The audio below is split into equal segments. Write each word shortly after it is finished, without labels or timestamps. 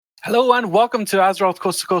Hello and welcome to Azeroth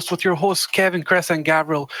Coast to Coast with your hosts Kevin, Chris and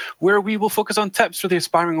Gabriel, where we will focus on tips for the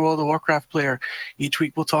aspiring World of Warcraft player. Each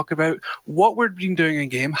week we'll talk about what we've been doing in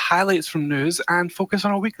game, highlights from news, and focus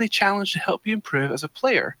on a weekly challenge to help you improve as a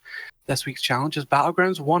player. This week's challenge is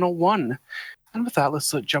Battlegrounds 101. And with that,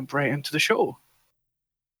 let's jump right into the show.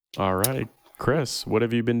 All right. Chris, what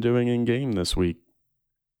have you been doing in game this week?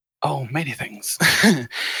 Oh, many things.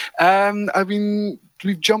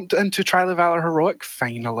 We've jumped into Trial of Valor Heroic,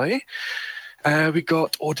 finally. We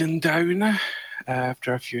got Odin down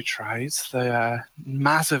after a few tries. The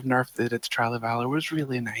massive nerf they did to Trial of Valor was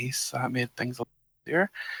really nice. That made things a little easier.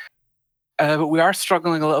 But we are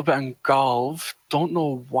struggling a little bit on Golv. Don't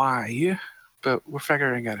know why, but we're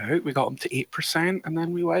figuring it out. We got them to 8% and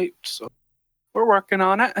then we wiped. So we're working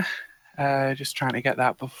on it. Just trying to get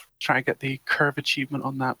that, trying to get the curve achievement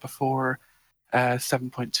on that before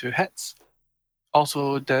 7.2 hits.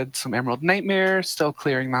 Also did some Emerald Nightmare, still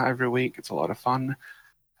clearing that every week. It's a lot of fun.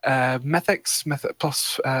 Mythics, Mythic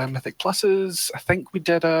Pluses. I think we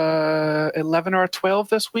did a 11 or a 12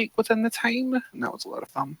 this week within the time, and that was a lot of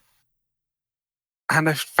fun. And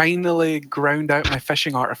I finally ground out my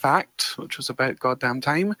fishing artifact, which was about goddamn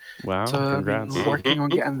time. Wow, so congrats. I'm working on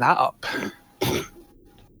getting that up.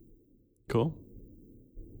 Cool.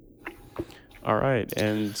 All right,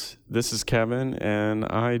 and this is Kevin, and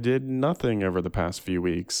I did nothing over the past few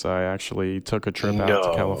weeks. I actually took a trip out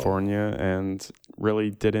to California and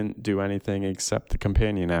really didn't do anything except the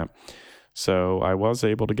companion app. So I was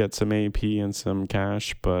able to get some AP and some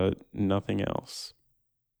cash, but nothing else.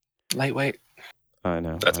 Lightweight. I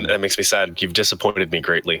know. That makes me sad. You've disappointed me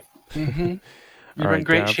greatly. Mm-hmm. You bring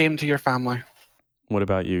great shame to your family. What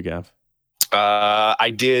about you, Gav?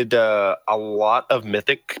 I did a lot of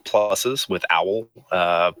Mythic Pluses with Owl.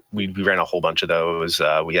 We ran a whole bunch of those.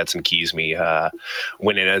 We had some keys. We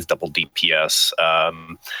went in as double DPS.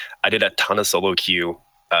 I did a ton of solo queue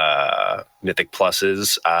Mythic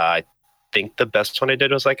Pluses. I think the best one I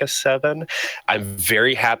did was like a 7. I'm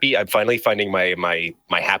very happy. I'm finally finding my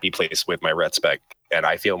happy place with my red spec, and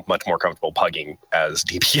I feel much more comfortable pugging as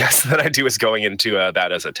DPS than I do as going into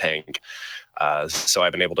that as a tank. So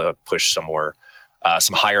I've been able to push some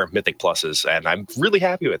higher Mythic Pluses, and I'm really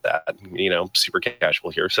happy with that. Super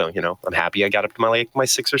casual here, so I'm happy I got up to my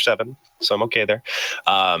 6 or 7, so I'm okay there.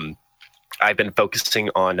 I've been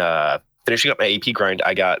focusing on finishing up my AP grind.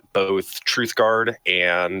 I got both Truth Guard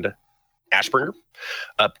and Ashbringer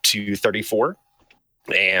up to 34,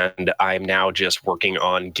 and I'm now just working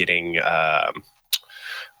on getting the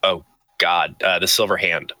Silver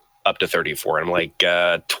Hand up to 34. I'm like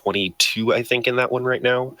 22, I think, in that one right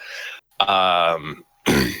now.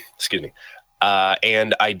 Excuse me.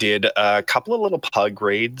 And I did a couple of little pug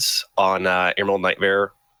raids on Emerald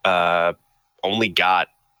Nightmare. Only got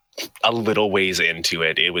a little ways into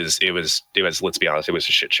it. It was, let's be honest, it was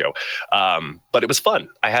a shit show. But it was fun.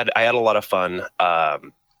 I had a lot of fun.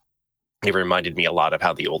 It reminded me a lot of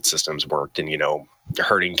how the old systems worked, and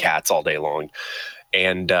herding cats all day long.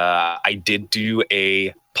 And I did do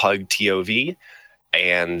a pug TOV,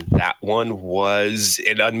 and that one was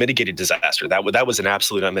an unmitigated disaster. That was an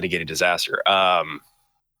absolute unmitigated disaster.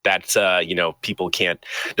 People can't,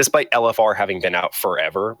 despite LFR having been out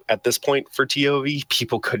forever at this point for TOV,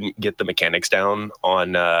 people couldn't get the mechanics down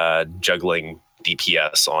on juggling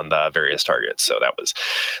DPS on the various targets. So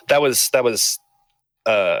that was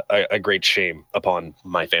a great shame upon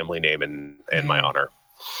my family name and my honor.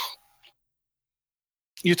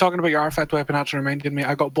 You talking about your artifact weapon actually reminded me.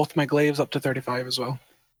 I got both my glaives up to 35 as well.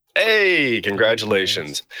 Hey,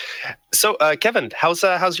 congratulations! So, Kevin, how's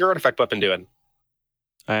your artifact weapon doing?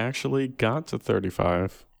 I actually got to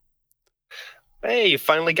 35. Hey, you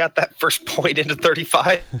finally got that first point into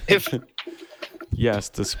 35. Yes,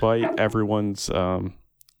 despite everyone's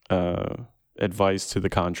advice to the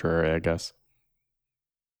contrary, I guess.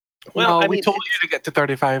 Well, we told you to get to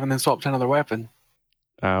 35 and then swap to another weapon.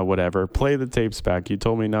 Whatever. Play the tapes back. You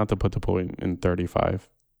told me not to put the point in 35.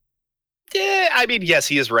 Yeah, yes,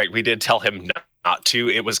 he is right. We did tell him not to.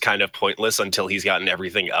 It was kind of pointless until he's gotten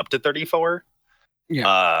everything up to 34.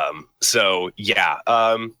 Yeah. So yeah.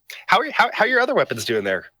 How are your other weapons doing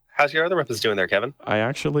there? How's your other weapons doing there, Kevin? I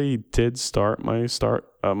actually did start my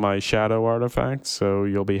Shadow artifact, so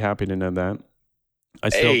you'll be happy to know that. I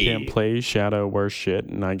still can't play Shadow worth shit,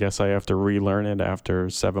 and I guess I have to relearn it after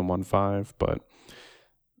 7.15, but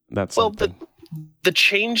that's something. The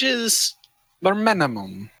changes, they're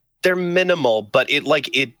minimum. They're minimal, but it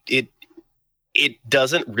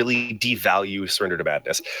doesn't really devalue Surrender to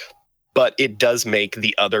Madness, but it does make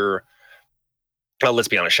the other. Well, let's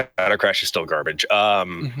be honest, Shadow Crash is still garbage.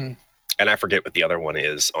 And I forget what the other one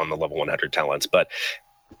is on the level 100 talents, but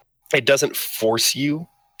it doesn't force you.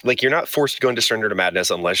 Like, you're not forced to go into Surrender to Madness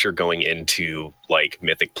unless you're going into like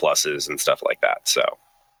Mythic pluses and stuff like that. So,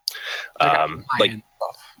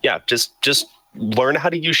 just learn how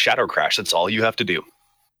to use Shadow Crash. That's all you have to do,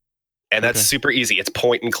 and that's super easy. It's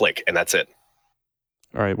point and click, and that's it.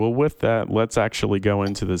 All right. Well, with that, let's actually go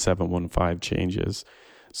into the 715 changes.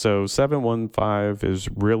 So 715 is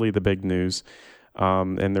really the big news.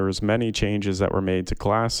 And there was many changes that were made to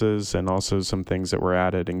classes and also some things that were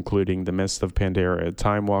added, including the Mist of Pandaria,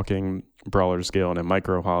 Time Walking, Brawler's Guild, and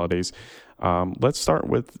Micro Holidays. Let's start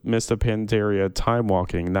with Mist of Pandaria, Time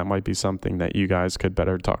Walking. That might be something that you guys could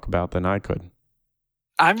better talk about than I could.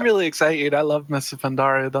 I'm really excited. I love Mist of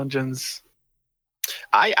Pandaria dungeons.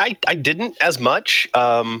 I didn't as much.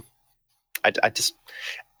 I just,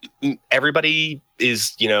 everybody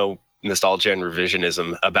is, nostalgia and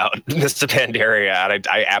revisionism about Mist of Pandaria, and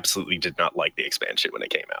I absolutely did not like the expansion when it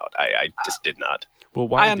came out. I just did not. Well,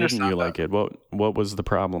 why didn't you like it? What was the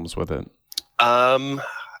problems with it?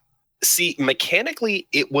 See, mechanically,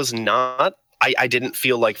 it was not. I didn't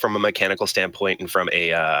feel like, from a mechanical standpoint and from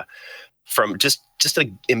a from just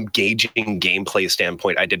an engaging gameplay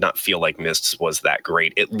standpoint, I did not feel like Mists was that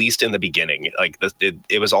great, at least in the beginning. Like,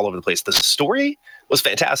 it was all over the place. The story was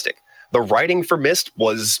fantastic. The writing for Mist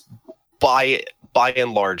was by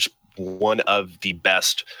and large one of the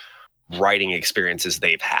best writing experiences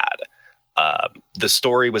they've had. The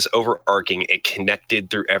story was overarching. It connected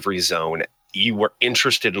through every zone. You were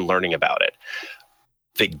interested in learning about it.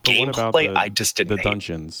 The gameplay, I just didn't hate.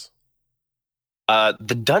 Dungeons.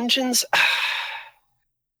 The dungeons,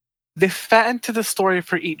 they fit into the story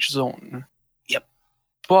for each zone. Yep.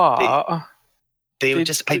 But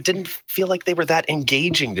I didn't feel like they were that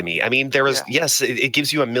engaging to me. I mean, there was, yes, it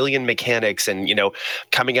gives you a million mechanics, and,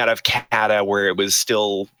 coming out of Kata, where it was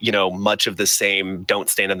still, much of the same, don't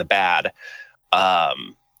stand in the bad.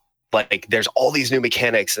 Like, there's all these new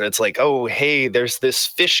mechanics, and it's like, oh, hey, there's this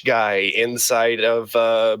fish guy inside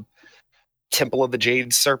of Temple of the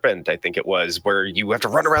Jade Serpent, I think it was, where you have to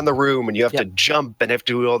run around the room and you have to jump and have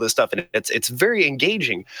to do all this stuff, and it's very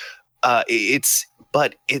engaging.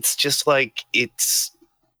 But it's just like, it's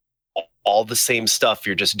all the same stuff.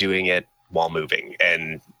 You're just doing it while moving,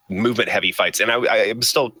 and movement heavy fights. And I'm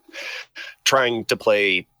still trying to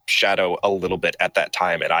play Shadow a little bit at that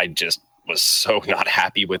time, and I just was so not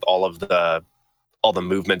happy with all the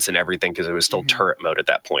movements and everything, because it was still turret mode at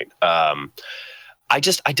that point.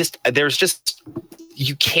 There's just,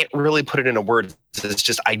 you can't really put it in a word. It's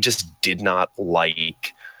just, I just did not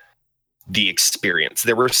like the experience.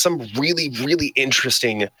 There were some really, really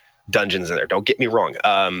interesting dungeons in there. Don't get me wrong.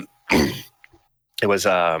 It was,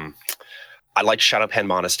 I liked Shadowpen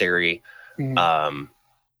Monastery. God,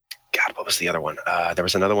 what was the other one? There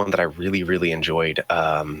was another one that I really, really enjoyed.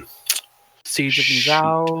 Siege of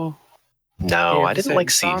Nizhao. No, I didn't like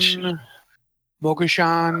Siege.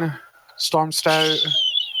 Mogushan. Stormstout.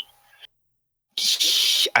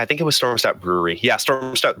 I think it was Stormstout Brewery. Yeah,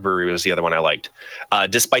 Stormstout Brewery was the other one I liked.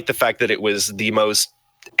 Despite the fact that it was the most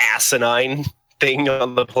asinine thing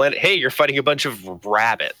on the planet. Hey, you're fighting a bunch of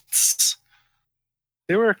rabbits.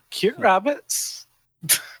 They were cute rabbits.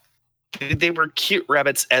 They were cute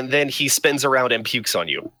rabbits, and then he spins around and pukes on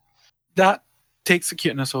you. That takes the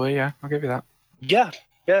cuteness away, yeah. I'll give you that. Yeah.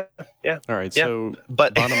 All right, so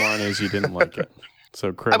but bottom line is you didn't like it.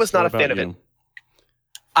 So Chris, I was not a fan of it.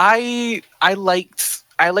 I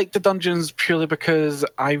liked the dungeons purely because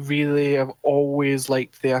I really have always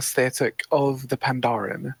liked the aesthetic of the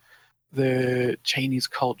Pandaren, the Chinese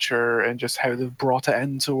culture, and just how they've brought it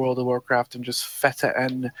into World of Warcraft and just fit it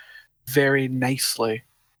in very nicely,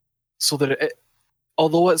 so that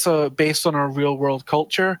although it's based on our real world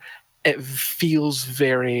culture, it feels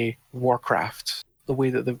very Warcraft, the way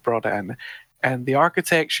that they've brought it in. And the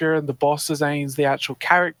architecture and the boss designs, the actual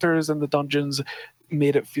characters and the dungeons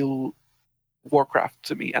made it feel Warcraft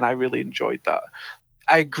to me, and I really enjoyed that.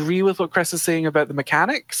 I agree with what Chris is saying about the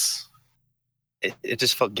mechanics. It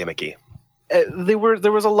just felt gimmicky. There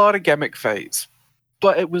was a lot of gimmick fights,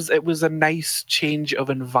 but it was a nice change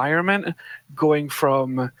of environment, going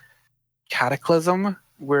from Cataclysm,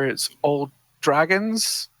 where it's all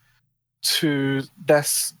dragons, to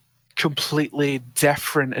this completely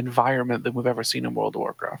different environment than we've ever seen in World of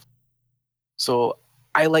Warcraft. So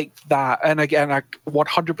I liked that. And again, I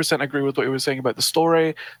 100% agree with what you were saying about the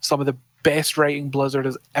story. Some of the best writing Blizzard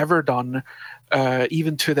has ever done.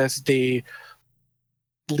 Even to this day,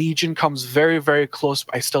 Legion comes very, very close.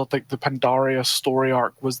 But I still think the Pandaria story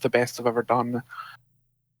arc was the best I've ever done.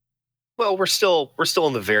 Well, we're still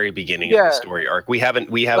in the very beginning of the story arc. We've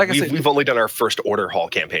only done our first Order Hall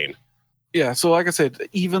campaign. Yeah, so like I said,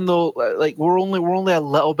 even though like we're only a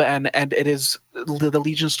little bit in, and it is the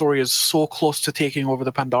Legion story is so close to taking over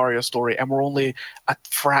the Pandaria story, and we're only a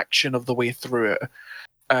fraction of the way through it.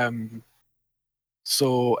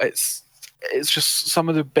 So it's just some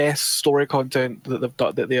of the best story content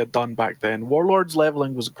that they had done back then. Warlords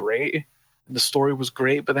leveling was great, and the story was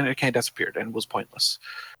great, but then it kind of disappeared and was pointless.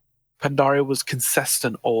 Pandaria was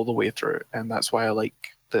consistent all the way through, and that's why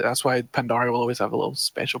that's why Pandaria will always have a little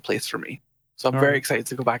special place for me. So I'm very excited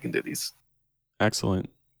to go back and do these. Excellent.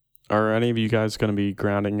 Are any of you guys going to be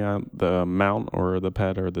grounding out the mount or the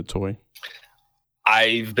pet or the toy?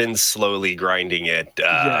 I've been slowly grinding it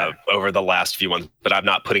over the last few months, but I'm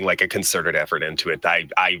not putting like a concerted effort into it.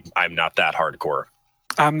 I'm not that hardcore.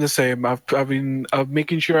 I'm the same. I've been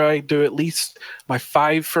making sure I do at least my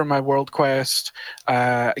 5 for my world quest,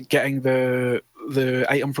 getting the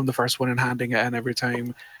item from the first one and handing it in every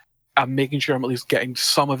time. I'm making sure I'm at least getting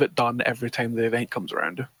some of it done every time the event comes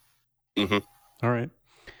around. Mm-hmm. All right.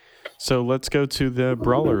 So let's go to the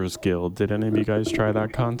Brawlers Guild. Did any of you guys try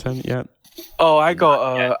that content yet? Oh, I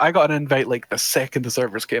got an invite like the second the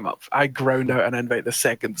servers came up. I ground out an invite the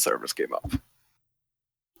second the servers came up.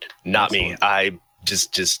 Not me. I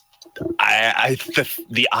the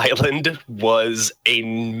island was a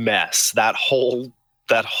mess. That whole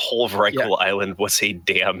Vrykul island was a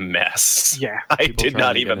damn mess. Yeah. I did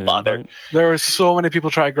not even bother. There were so many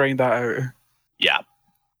people trying to grind that out. Yeah.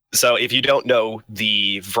 So if you don't know,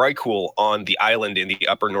 the Vrykul on the island in the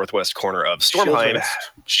upper northwest corner of Stormheim,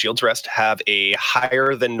 Shield's Rest, have a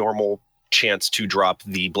higher than normal chance to drop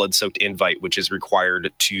the blood-soaked invite, which is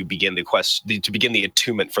required to begin the quest, to begin the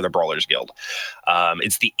attunement for the Brawlers Guild.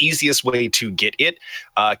 It's the easiest way to get it,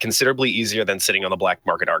 considerably easier than sitting on the black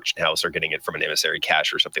market auction house or getting it from an emissary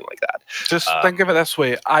cache or something like that. Just think of it this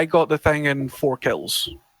way: I got the thing in 4 kills.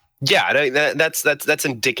 Yeah, that's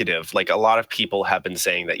indicative. Like a lot of people have been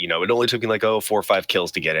saying that, it only took me like 4 or 5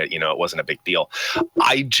 kills to get it. It wasn't a big deal.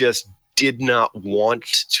 I just did not want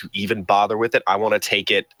to even bother with it. I want to take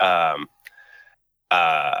it. I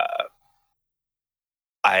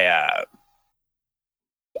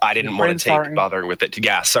didn't want to take bothering with it.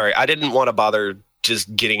 Yeah, sorry. I didn't want to bother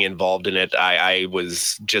just getting involved in it. I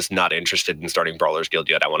was just not interested in starting Brawlers Guild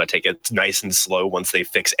yet. I want to take it nice and slow once they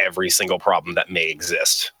fix every single problem that may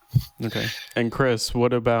exist. Okay. And Chris,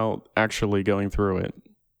 what about actually going through it?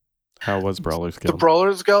 How was Brawlers Guild? The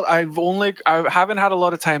Brawlers Guild, I haven't had a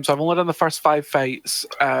lot of time, so I've only done the first 5 fights,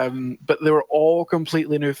 but they were all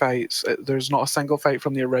completely new fights. There's not a single fight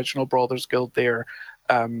from the original Brawlers Guild there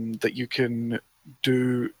that you can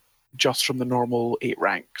do just from the normal 8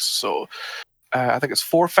 ranks. So I think it's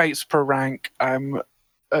 4 fights per rank. I'm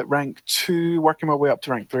at rank 2, working my way up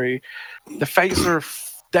to rank 3. The fights are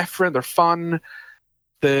different, they're fun.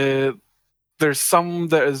 There's some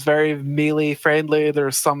that is very melee friendly.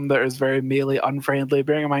 There's some that is very melee unfriendly.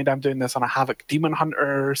 Bearing in mind, I'm doing this on a Havoc Demon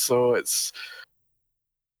Hunter, so it's...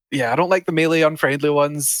 Yeah, I don't like the melee unfriendly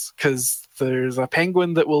ones, because there's a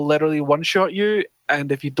penguin that will literally one-shot you,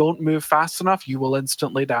 and if you don't move fast enough, you will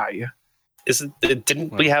instantly die.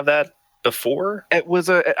 Didn't we have that before? It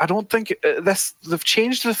was I don't think... They've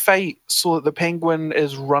changed the fight so that the penguin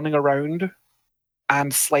is running around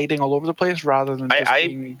and sliding all over the place rather than just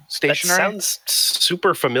being stationary. That sounds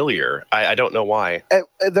super familiar. I don't know why.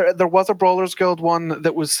 There was a Brawlers Guild one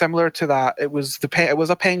that was similar to that. It was a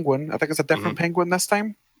penguin. I think it's a different penguin this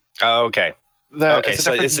time. Oh, okay. Okay,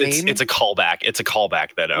 so it's a callback. It's a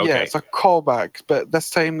callback then. Okay. Yeah, it's a callback. But this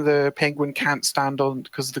time the penguin can't stand on,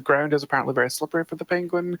 because the ground is apparently very slippery for the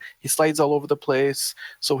penguin. He slides all over the place.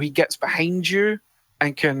 So he gets behind you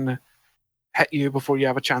and can hit you before you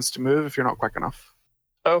have a chance to move if you're not quick enough.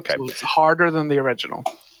 Okay. So it's harder than the original.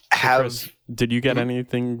 Chris, did you get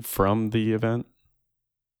anything from the event?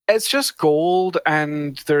 It's just gold,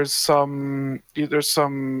 and there's a ring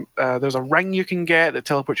you can get that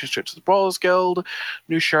teleports you straight to the Brawlers Guild,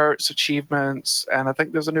 new shirts, achievements, and I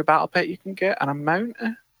think there's a new battle pet you can get, and a mount.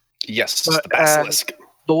 Yes, the Basilisk.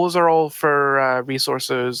 Those are all for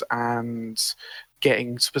resources and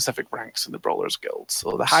getting specific ranks in the Brawlers Guild.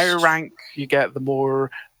 So the higher rank you get, the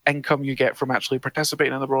more income you get from actually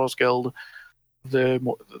participating in the Brawlers Guild, the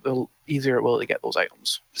easier it will to get those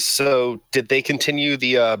items. So did they continue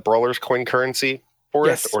the Brawlers coin currency for it?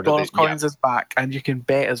 Yes, Brawlers coins is back, and you can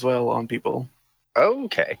bet as well on people.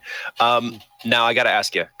 Okay. Now I got to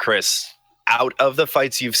ask you, Chris, out of the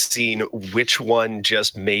fights you've seen, which one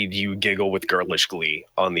just made you giggle with girlish glee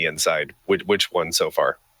on the inside? Which one so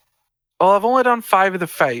far? Well, I've only done 5 of the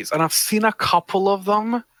fights, and I've seen a couple of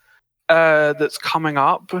them that's coming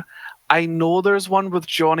up, I know there's one with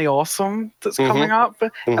Johnny Awesome that's coming up,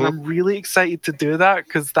 and I'm really excited to do that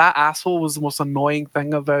because that asshole was the most annoying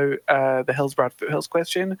thing about the Hillsbrad Foothills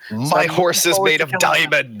question. My horse is made of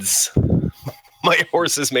diamonds. My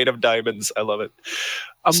horse is made of diamonds. I love it.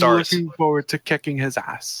 I'm looking forward to kicking his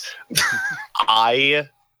ass. I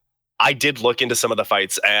did look into some of the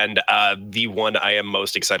fights, and the one I am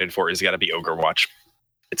most excited for is got to be Ogre Watch.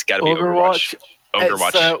 It's got to be Overwatch.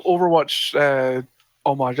 It's Overwatch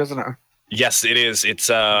homage, isn't it? Yes, it is. It's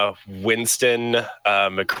Winston,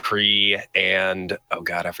 McCree, and oh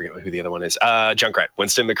god, I forget who the other one is. Junkrat.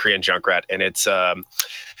 Winston, McCree, and Junkrat, and it's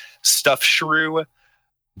Stuff Shrew,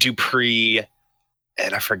 Dupree,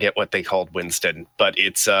 and I forget what they called Winston, but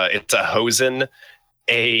it's a Hosen,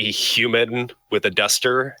 a human with a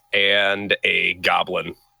duster, and a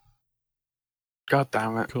goblin. God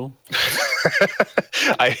damn it! Cool.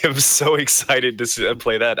 I am so excited to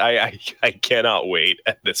play that. I cannot wait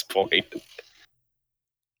at this point.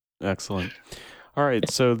 Excellent. All right,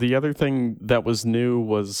 so the other thing that was new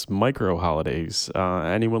was micro holidays.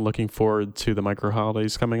 Anyone looking forward to the micro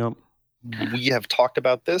holidays coming up? We have talked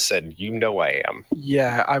about this, and you know I am.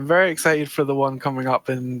 Yeah, I'm very excited for the one coming up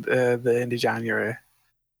in the end of January.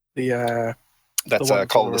 That's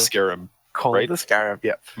Call of the Scarab. Call of the Scarab,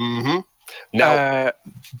 yep. Mm-hmm. Now,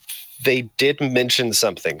 they did mention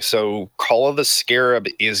something. So Call of the Scarab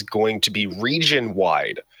is going to be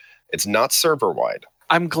region-wide. It's not server-wide.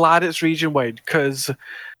 I'm glad it's region-wide, because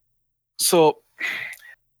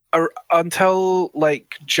until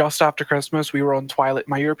like just after Christmas, we were on Twilight.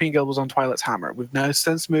 My European guild was on Twilight's Hammer. We've now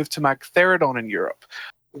since moved to Magtheridon in Europe,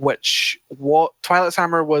 Twilight's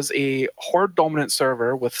Hammer was a Horde dominant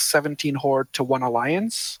server with 17 Horde to 1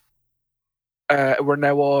 Alliance. We're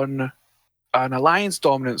now on an Alliance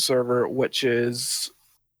dominant server, which is,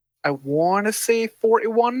 I want to say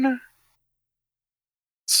 41.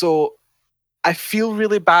 So I feel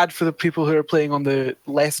really bad for the people who are playing on the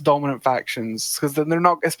less dominant factions, because then they're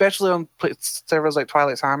not, especially on servers like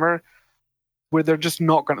Twilight's Hammer, where they're just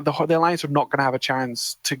not going to, the Alliance are not going to have a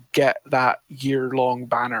chance to get that year-long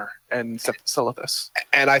banner in Silithus.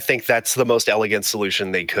 And I think that's the most elegant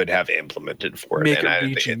solution they could have implemented for it.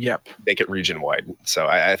 Make it region-wide. So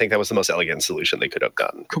I think that was the most elegant solution they could have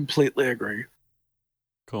done. Completely agree.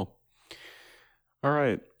 Cool. All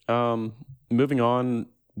right. Moving on,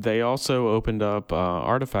 they also opened up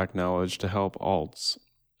artifact knowledge to help alts.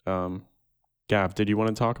 Gav, did you want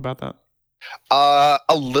to talk about that?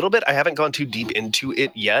 A little bit. I haven't gone too deep into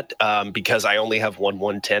it yet because I only have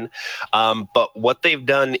 110. But what they've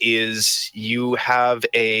done is you have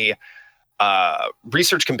a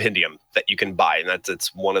research compendium that you can buy, and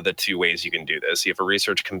it's one of the two ways you can do this. You have a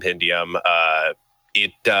research compendium.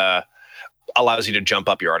 It allows you to jump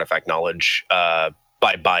up your artifact knowledge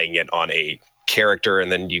by buying it on a character,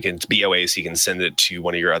 and then you can BOA, so you can send it to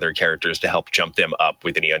one of your other characters to help jump them up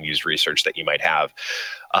with any unused research that you might have.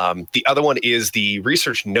 The other one is the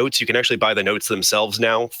research notes. You can actually buy the notes themselves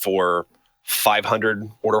now for 500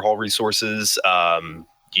 Order Hall resources.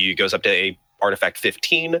 It goes up to a artifact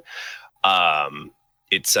 15. It's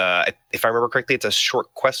if I remember correctly, it's a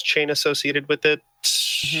short quest chain associated with it.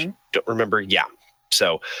 Don't remember. Yeah.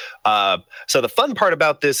 So the fun part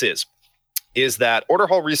about this is that Order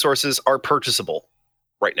Hall resources are purchasable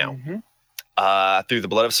right now through the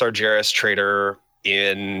Blood of Sargeras trader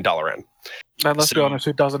in Dalaran. And let's be honest,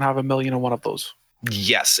 who doesn't have 1,000,001 of those?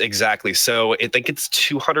 Yes, exactly. So I think it's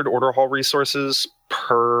 200 Order Hall resources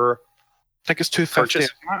per. I think it's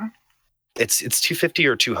 250. It's 250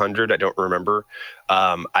 or 200. I don't remember.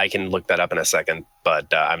 I can look that up in a second,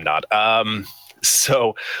 but I'm not.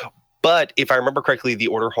 But if I remember correctly, the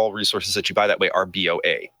Order Hall resources that you buy that way are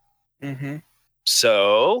BOA.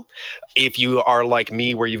 So if you are like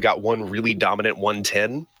me, where you've got one really dominant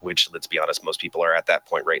 110, which, let's be honest, most people are at that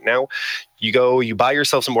point right now, you buy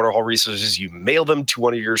yourself some Order Hall resources, you mail them to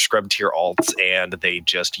one of your scrub tier alts, and they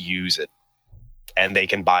just use it. And they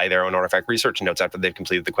can buy their own artifact research notes after they've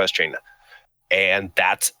completed the quest chain. And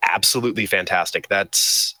that's absolutely fantastic. That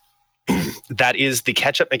is the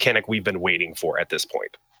catch-up mechanic we've been waiting for at this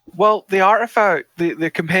point. Well, the artifact, the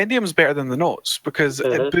compendium is better than the notes because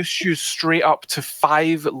it boosts you straight up to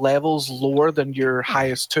 5 levels lower than your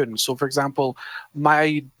highest tune. So, for example,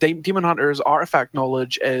 my Demon Hunter's artifact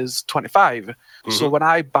knowledge is 25. So when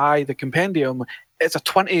I buy the compendium, it's a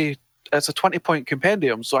 20-point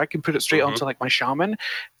compendium. So I can put it straight onto like my shaman,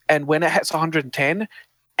 and when it hits 110,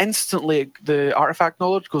 instantly the artifact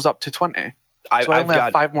knowledge goes up to 20. I only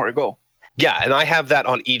have 5 more to go. Yeah, and I have that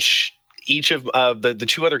on each of the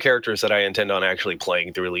 2 other characters that I intend on actually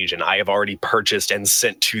playing through Legion. I have already purchased and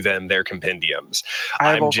sent to them their compendiums.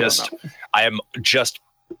 I am just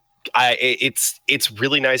it's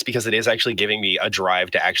really nice because it is actually giving me a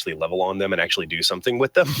drive to actually level on them and actually do something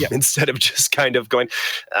with them instead of just kind of going,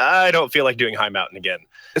 I don't feel like doing High Mountain again.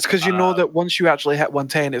 It's because you know that once you actually hit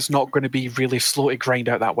 110, it's not going to be really slow to grind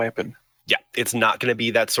out that weapon. Yeah, it's not going to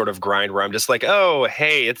be that sort of grind where I'm just like, oh,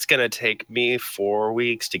 hey, it's going to take me 4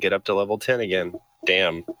 weeks to get up to level 10 again.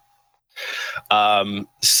 Damn.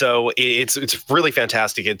 So it's really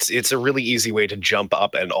fantastic. It's a really easy way to jump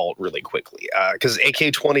up and alt really quickly. Because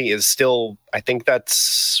AK-20 is still, I think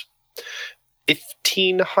that's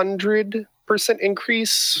 1,500%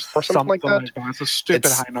 increase or something like that. It's a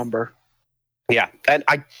stupid high number. Yeah, and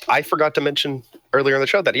I forgot to mention earlier in the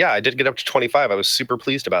show that I did get up to 25. I was super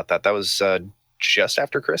pleased about that. That was just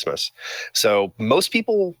after Christmas. So most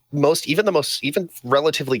people, even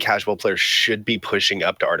relatively casual players should be pushing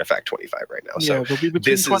up to Artifact 25 right now. So they'll be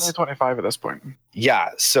between 20 and 25 at this point.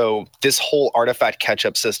 Yeah, so this whole Artifact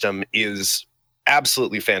catch-up system is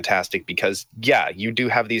absolutely fantastic because you do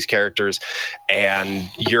have these characters and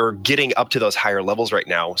you're getting up to those higher levels right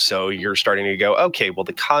now, so you're starting to go, okay, well,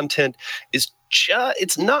 the content is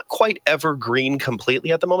it's not quite evergreen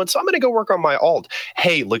completely at the moment, so I'm going to go work on my alt.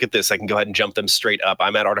 Hey, look at this, I can go ahead and jump them straight up.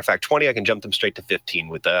 I'm at Artifact 20, I can jump them straight to 15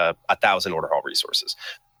 with 1,000 order hall resources.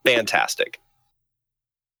 Fantastic.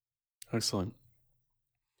 Excellent.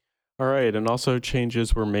 All right, and also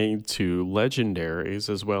changes were made to legendaries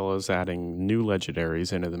as well as adding new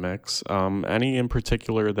legendaries into the mix. Any in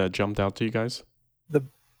particular that jumped out to you guys? The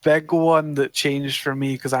big one that changed for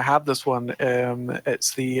me, because I have this one,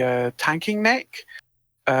 it's the tanking neck.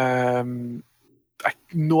 I have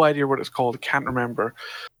no idea what it's called, I can't remember.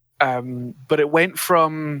 But it went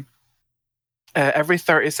from every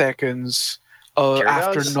 30 seconds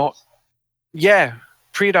after not... Yeah,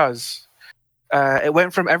 pre-does. It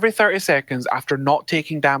went from every 30 seconds after not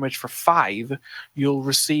taking damage for 5, you'll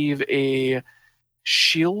receive a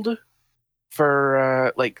shield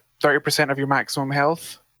for 30% of your maximum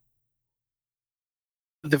health.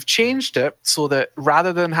 They've changed it so that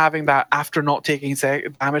rather than having that after not taking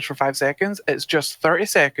damage for 5 seconds, it's just 30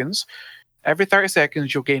 seconds. Every 30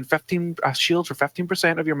 seconds, you'll gain a shield for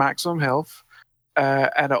 15% of your maximum health.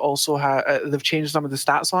 And it also they've changed some of the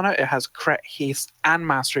stats on it. It has crit, haste, and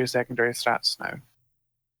mastery of secondary stats now.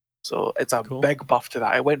 So it's a big buff to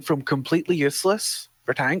that. It went from completely useless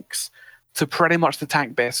for tanks to pretty much the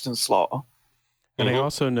tank best in slot. And I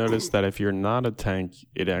also noticed that if you're not a tank,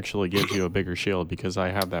 it actually gives you a bigger shield because I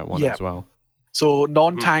have that one as well. So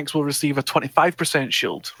non-tanks will receive a 25%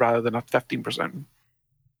 shield rather than a 15%.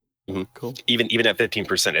 Mm-hmm. Cool. Even at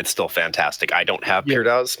 15%, it's still fantastic. I don't have Pure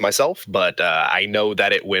Daz myself, but I know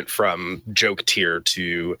that it went from joke tier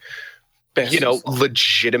to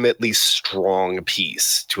legitimately strong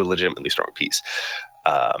piece to a legitimately strong piece.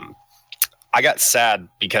 I got sad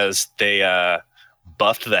because they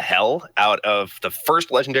buffed the hell out of the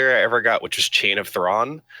first legendary I ever got, which was Chain of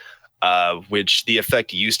Thrawn. Which the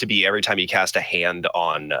effect used to be every time you cast a hand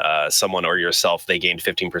on someone or yourself, they gained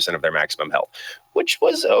 15% of their maximum health, which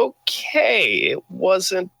was okay. It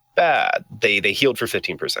wasn't bad. They healed for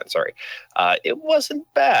 15%, sorry. It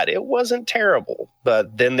wasn't bad. It wasn't terrible.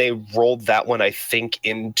 But then they rolled that one, I think,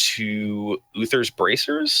 into Uther's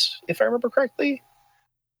Bracers, if I remember correctly.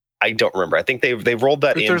 I don't remember. I think they rolled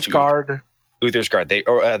that into Uther's Guard. Uther's Guard.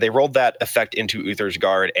 They rolled that effect into Uther's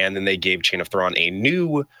Guard, and then they gave Chain of Thrawn a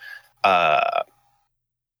new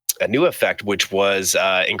effect, which was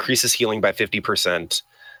increases healing by 50%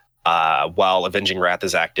 while Avenging Wrath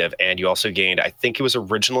is active, and you also gained, I think it was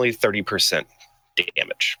originally 30%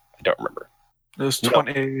 damage. I don't remember. It was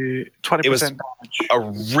 20% it was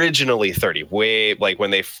damage. Originally 30. Way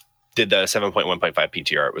when they did the 7.1.5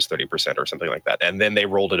 PTR, it was 30% or something like that, and then they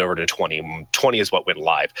rolled it over to 20. 20 is what went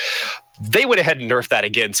live. They went ahead and nerfed that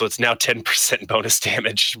again, so it's now 10% bonus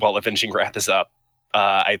damage while Avenging Wrath is up.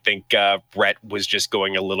 I think Rhett was just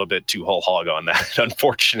going a little bit too whole hog on that,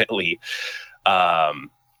 unfortunately. So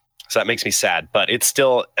that makes me sad, but it's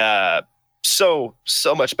still so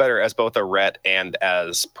much better as both a Rhett and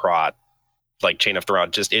as Prot. Like Chain of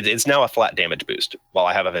Thrawn, it's now a flat damage boost while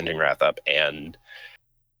I have Avenging Wrath up, and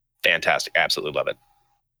fantastic. Absolutely love it.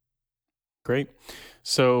 Great.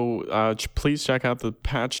 So please check out the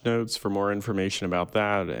patch notes for more information about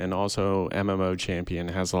that. And also MMO Champion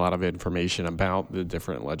has a lot of information about the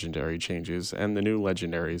different legendary changes and the new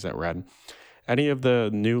legendaries at Red. Any of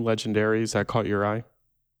the new legendaries that caught your eye?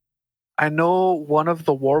 I know one of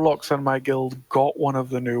the warlocks in my guild got one of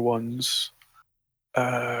the new ones.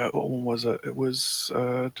 What one was it? It was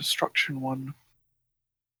Destruction one.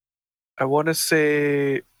 I want to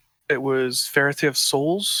say it was Ferity of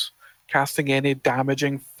Souls casting any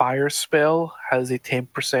damaging fire spell has a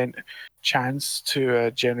 10% chance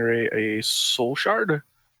to generate a soul shard.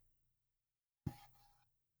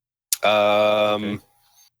 Okay.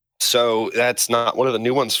 So that's not one of the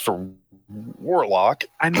new ones for Warlock.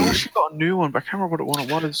 I know she got a new one, but I can't remember what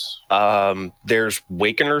it was. There's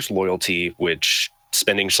Wakener's Loyalty, which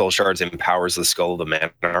spending soul shards empowers the skull of the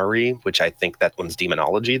Manari, which I think that one's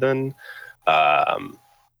Demonology then. I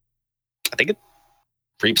think it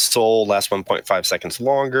Reaps Soul lasts 1.5 seconds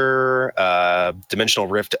longer. Dimensional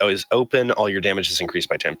Rift is open. All your damage is increased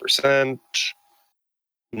by 10%.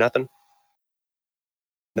 Nothing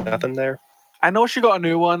there. I know she got a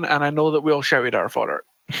new one, and I know that we all shouted at her for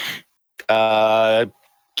it.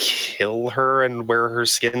 Kill her and wear her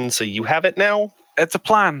skin so you have it now? It's a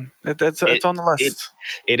plan. It's on the list.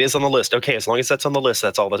 It is on the list. Okay, as long as that's on the list,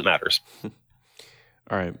 that's all that matters.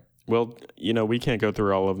 All right. Well, we can't go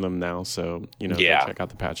through all of them now, so, go check out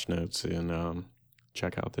the patch notes and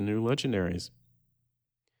check out the new legendaries.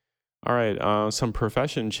 All right, some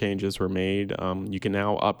profession changes were made. You can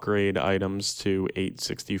now upgrade items to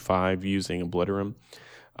 865 using Obliterum.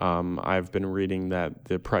 I've been reading that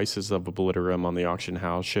the prices of Obliterum on the auction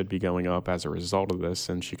house should be going up as a result of this,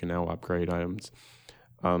 since you can now upgrade items.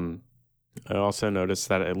 I also noticed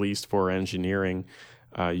that at least for engineering,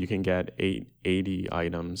 you can get 880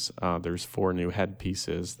 items. There's 4 new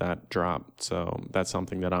headpieces that dropped, so that's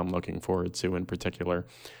something that I'm looking forward to in particular.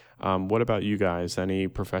 What about you guys? Any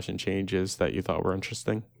profession changes that you thought were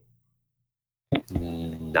interesting?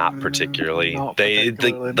 Not particularly.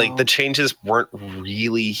 The changes weren't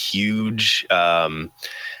really huge.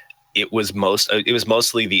 It was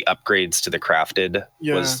mostly the upgrades to the crafted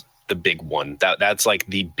was the big one. That's like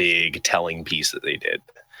the big telling piece that they did.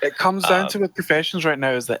 It comes down to with professions right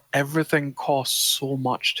now is that everything costs so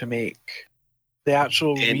much to make. The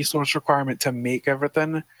actual resource requirement to make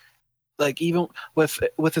everything, like even with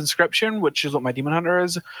Inscription, which is what my Demon Hunter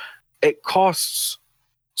is, it costs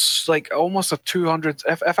like almost a 200.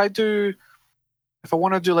 If I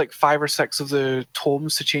want to do like 5 or 6 of the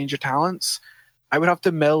tomes to change your talents, I would have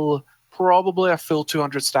to mill probably a full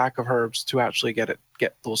 200 stack of herbs to actually get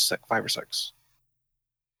those 5 or 6.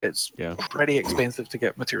 It's pretty expensive to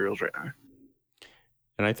get materials right now.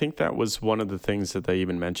 And I think that was one of the things that they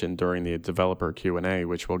even mentioned during the developer Q&A,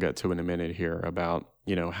 which we'll get to in a minute here, about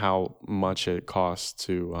how much it costs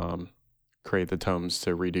to create the tomes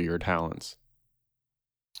to redo your talents.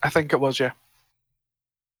 I think it was, yeah.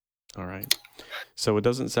 All right. So it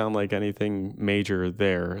doesn't sound like anything major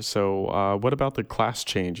there. So what about the class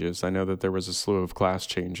changes? I know that there was a slew of class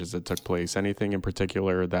changes that took place. Anything in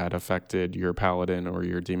particular that affected your Paladin or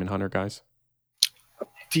your Demon Hunter guys?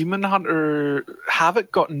 Demon Hunter, Havoc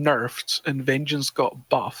got nerfed and Vengeance got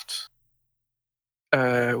buffed.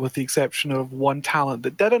 With the exception of one talent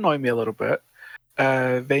that did annoy me a little bit.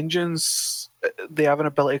 Vengeance, they have an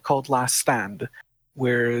ability called Last Stand.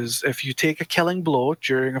 Whereas if you take a killing blow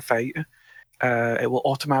during a fight, it will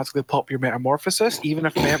automatically pop your Metamorphosis, even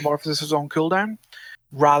if Metamorphosis is on cooldown,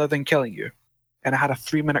 rather than killing you. And it had a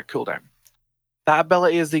 3-minute cooldown. That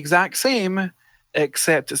ability is the exact same,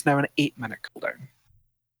 except it's now an 8-minute cooldown.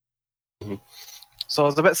 Mm-hmm. So I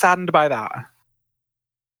was a bit saddened by that.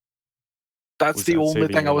 That's the only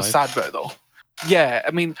thing I was sad about, though. Yeah,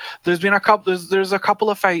 I mean, there's been a couple. There's a couple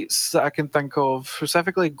of fights that I can think of,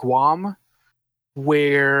 specifically Guam,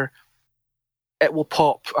 where it will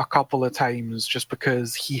pop a couple of times just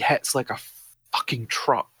because he hits like a fucking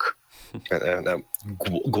truck.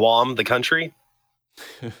 Guam, the country?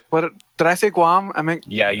 What did I say? Guam? I meant.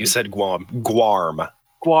 Yeah, you said Guam. Guarm.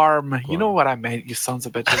 You know what I meant, you sons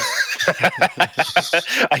of bitches.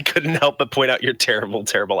 I couldn't help but point out your terrible,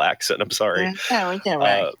 terrible accent. I'm sorry. Chris,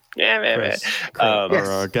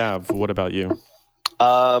 Gav, what about you?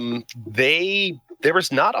 There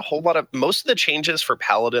was not a whole lot of, most of the changes for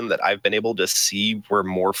Paladin that I've been able to see were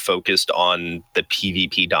more focused on the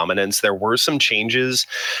PvP dominance. There were some changes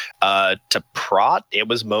to Prot. It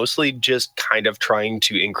was mostly just kind of trying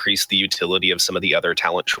to increase the utility of some of the other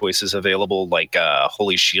talent choices available, like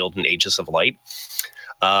Holy Shield and Aegis of Light.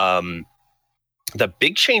 The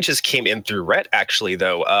big changes came in through Ret, actually,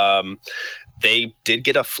 though. They did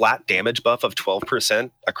get a flat damage buff of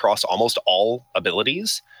 12% across almost all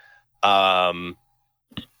abilities.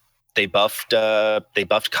 They buffed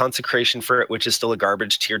Consecration for it, which is still a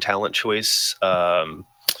garbage tier talent choice. They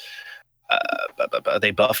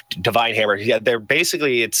buffed Divine Hammer. Yeah, they're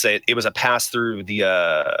basically it was a pass through the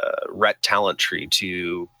Ret talent tree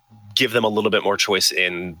to give them a little bit more choice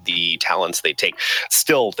in the talents they take.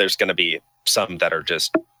 Still, there's going to be some that are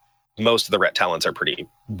just most of the Ret talents are pretty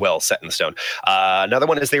well set in stone. Another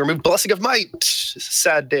one is they removed Blessing of Might.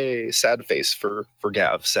 Sad day, sad face for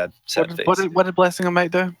Gav. Sad face. What did Blessing of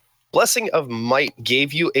Might do? Blessing of Might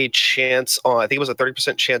gave you a chance on, I think it was a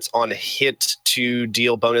 30% chance on hit to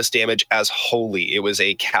deal bonus damage as holy. It was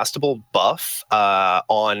a castable buff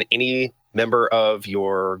on any member of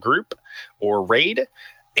your group or raid.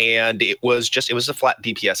 And it was a flat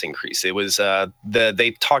DPS increase. It was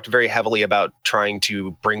they talked very heavily about trying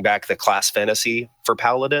to bring back the class fantasy for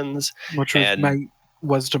paladins, which was Might,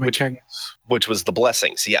 Wisdom, and Kings, which was the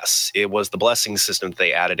blessings. Yes, it was the blessing system that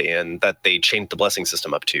they added in, that they changed the blessing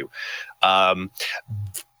system up to.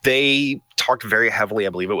 They talked very heavily, I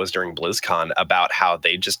believe it was during BlizzCon, about how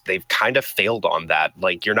they've kind of failed on that.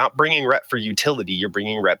 Like, you're not bringing Ret for utility, you're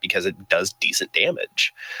bringing Ret because it does decent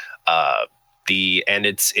damage.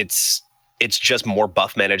 It's just more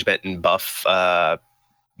buff management and buff,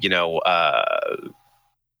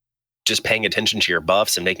 just paying attention to your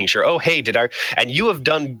buffs and making sure, and you have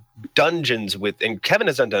done dungeons and Kevin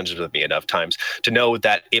has done dungeons with me enough times to know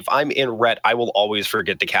that if I'm in Ret, I will always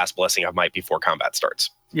forget to cast Blessing of Might before combat starts.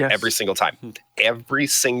 Yes. Every single time. Every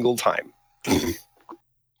single time.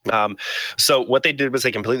 So what they did was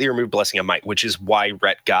they completely removed Blessing of Might, which is why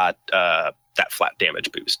Ret got that flat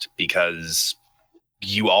damage boost, because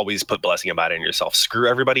you always put Blessing of Might on yourself. Screw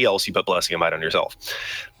everybody else, you put Blessing of Might on yourself.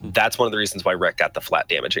 That's one of the reasons why Ret got the flat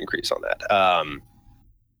damage increase on that.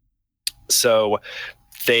 So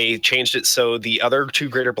they changed it so the other two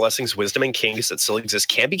greater blessings, Wisdom and Kings, that still exist,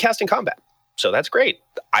 can be cast in combat. So that's great.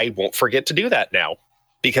 I won't forget to do that now,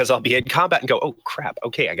 because I'll be in combat and go, oh crap,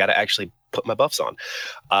 okay, I got to actually put my buffs on.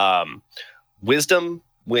 Wisdom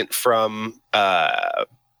went from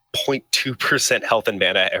 0.2% health and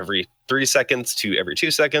mana every 3 seconds to every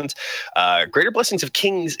 2 seconds. Greater Blessings of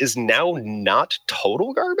Kings is now not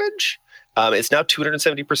total garbage. It's now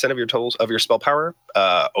 270% of your totals of your spell power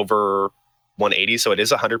over 180, so it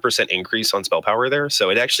is a 100% increase on spell power there. So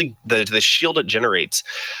it actually, the shield it generates,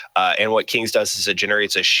 and what Kings does is it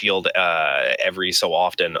generates a shield every so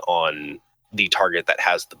often on the target that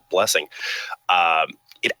has the blessing.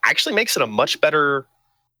 It actually makes it a much better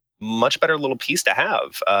little piece to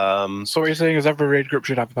have. So what you're saying is every raid group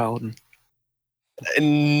should have a paladin?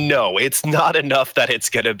 No, it's not enough that it's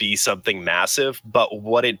going to be something massive, but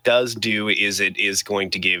what it does do is it is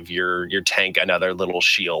going to give your tank another little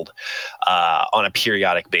shield on a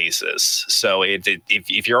periodic basis. So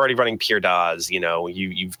if you're already running Pure Daz,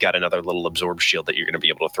 you've got another little absorb shield that you're going to be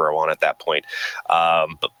able to throw on at that point.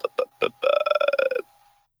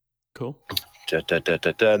 Cool. They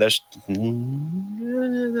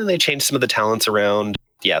changed some of the talents around.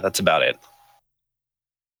 Yeah, that's about it.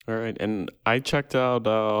 All right, and I checked out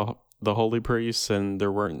the Holy Priests, and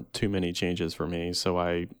there weren't too many changes for me, so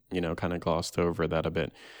I, kind of glossed over that a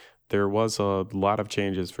bit. There was a lot of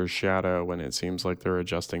changes for Shadow, and it seems like they're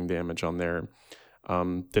adjusting damage on there.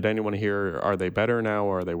 Did anyone hear, are they better now,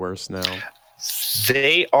 or are they worse now?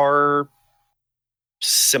 They are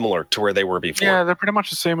similar to where they were before. Yeah, they're pretty much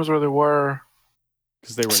the same as where they were.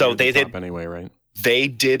 Because they were near the top anyway, right? They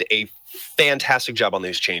did a fantastic job on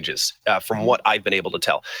these changes, from what I've been able to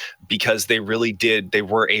tell, because they really did. They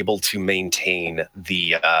were able to maintain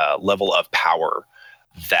the level of power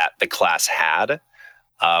that the class had,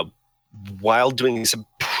 while doing some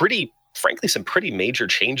pretty major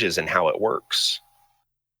changes in how it works.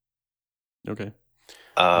 Okay.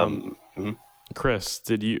 Chris,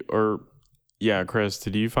 did you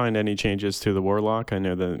find any changes to the Warlock? I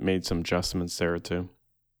know that it made some adjustments there too.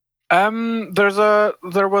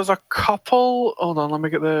 There was a couple. Hold on, let me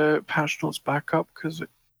get the patch notes back up because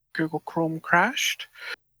Google Chrome crashed.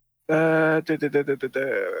 There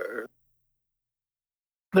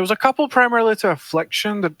was a couple primarily to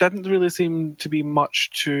Affliction. There didn't really seem to be much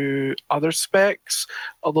to other specs,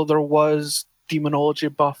 although there was demonology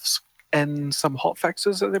buffs in some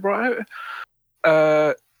hotfixes that they brought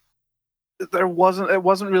out. It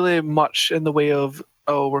wasn't really much in the way of,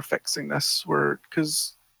 we're fixing this.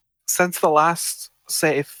 Because since the last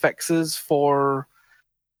set of fixes for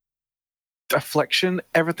Affliction,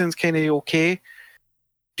 everything's kind of okay.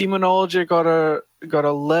 Demonology got a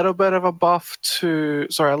little bit of a a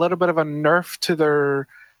little bit of a nerf to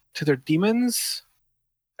their demons,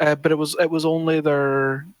 but it was only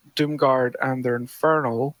their Doomguard and their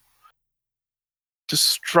Infernal.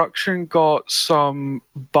 Destruction got some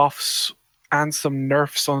buffs and some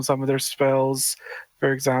nerfs on some of their spells.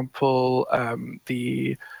 For example,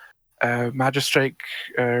 the Magistrate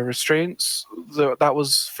Restraints, that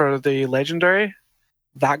was for the Legendary.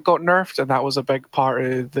 That got nerfed, and that was a big part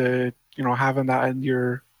of the, having that in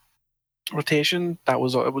your rotation. It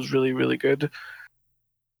was really, really good.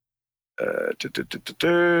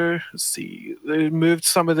 Let's see. They moved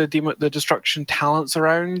some of the destruction talents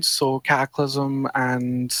around, so Cataclysm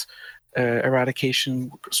and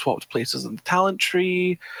Eradication swapped places in the talent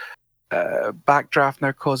tree. Backdraft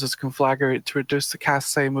now causes Conflagrate to reduce the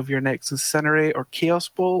cast time of your next Incinerate or Chaos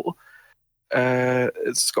Bolt.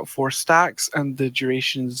 It's got 4 stacks, and the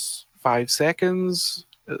duration's 5 seconds.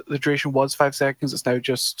 The duration was 5 seconds. It's now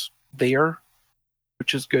just there,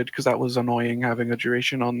 which is good because that was annoying having a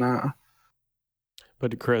duration on that.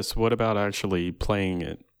 But Chris, what about actually playing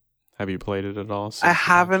it? Have you played it at all? I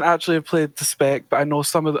haven't actually played the spec, but I know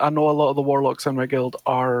a lot of the warlocks in my guild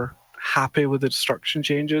are happy with the destruction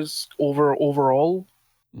changes overall.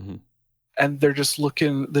 Mm-hmm. And they're just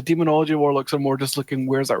looking. The demonology warlocks are more just looking,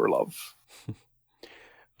 where's our love?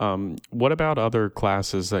 What about other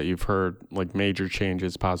classes that you've heard, like major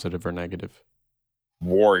changes, positive or negative?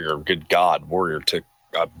 Warrior, good God, Warrior took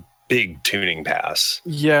a big tuning pass.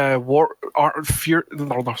 Yeah, go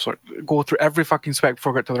through every fucking spec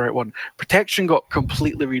before I get to the right one. Protection got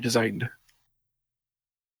completely redesigned.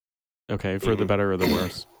 Okay, for the better or the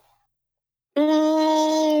worse? A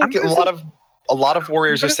lot of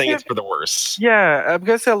warriors are saying it's for the worse. Yeah, I'm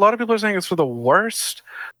gonna say a lot of people are saying it's for the worst,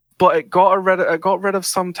 but it got rid of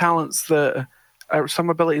some talents that, some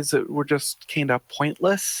abilities that were just kind of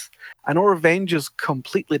pointless. I know Revenge is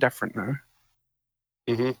completely different now.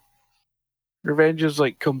 Mm-hmm. Revenge is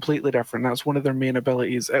like completely different. That's one of their main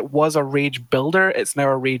abilities. It was a rage builder. It's now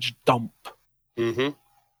a rage dump.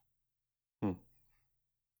 Mm-hmm.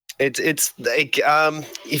 It's like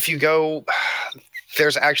if you go,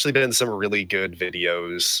 there's actually been some really good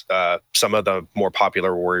videos. Some of the more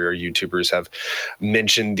popular warrior YouTubers have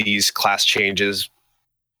mentioned these class changes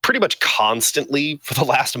pretty much constantly for the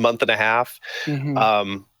last month and a half.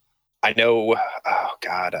 Mm-hmm. I know, oh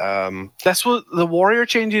God. That's what the warrior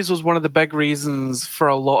changes was one of the big reasons for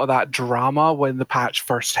a lot of that drama when the patch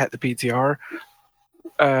first hit the PTR,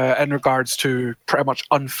 in regards to pretty much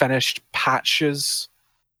unfinished patches.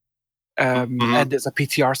 And it's a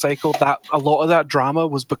PTR cycle. That a lot of that drama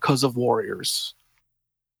was because of warriors.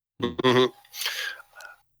 Mm-hmm.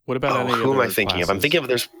 What about any who other am I thinking classes? of? I'm thinking of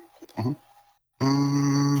there's.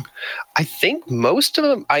 I think most of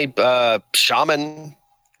them. Shaman.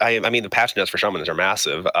 I mean, the patch notes for shamans are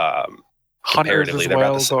massive. Hunters as they're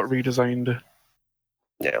well about got redesigned.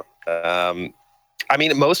 Yeah. I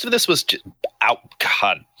mean, most of this was just out.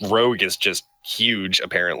 God, Rogue is just huge,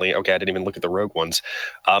 apparently. Okay, I didn't even look at the Rogue ones.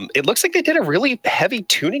 It looks like they did a really heavy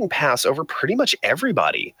tuning pass over pretty much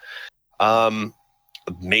everybody.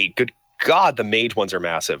 Good God, the mage ones are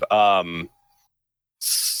massive. I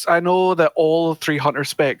know that all 3 hunter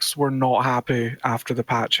specs were not happy after the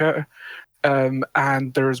patch hit.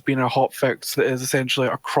 And there's been a hotfix that is essentially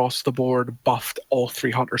across the board buffed all 3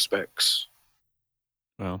 hunter specs.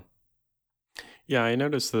 Well, yeah, I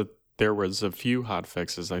noticed that there was a few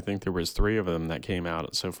hotfixes. I think there was 3 of them that came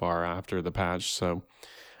out so far after the patch. So,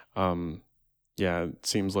 yeah, it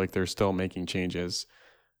seems like they're still making changes.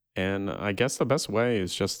 And I guess the best way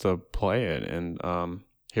is just to play it and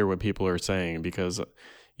hear what people are saying, because,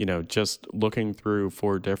 you know, just looking through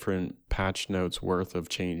 4 different patch notes worth of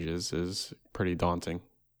changes is pretty daunting.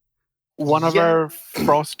 One of our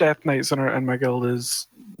Frost Death Knights in my guild is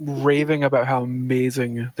raving about how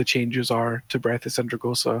amazing the changes are to Breath of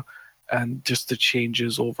Syndragosa and just the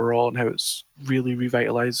changes overall and how it's really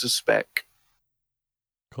revitalized the spec.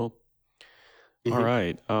 Cool. Mm-hmm. All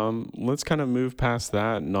right. Let's kind of move past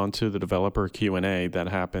that and onto the developer Q&A that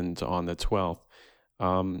happened on the 12th.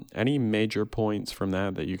 Any major points from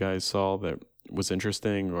that you guys saw that was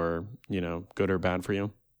interesting or, you know, good or bad for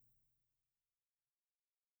you?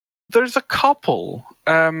 There's a couple.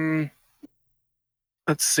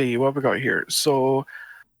 Let's see, what have we got here? So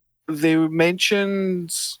they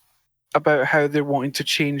mentioned about how they're wanting to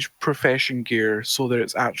change profession gear so that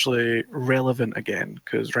it's actually relevant again,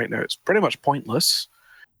 because right now it's pretty much pointless.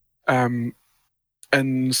 In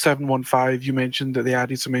 7.15, you mentioned that they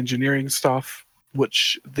added some engineering stuff,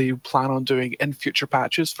 which they plan on doing in future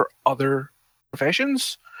patches for other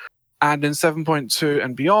professions. And in 7.2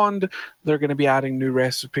 and beyond, they're going to be adding new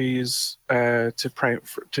recipes to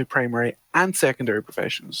primary and secondary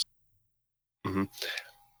professions.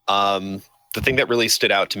 Mm-hmm. The thing that really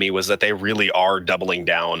stood out to me was that they really are doubling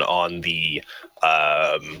down on the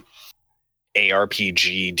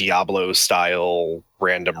ARPG Diablo style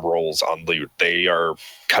random rolls on loot. They are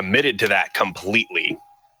committed to that completely.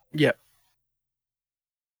 Yep.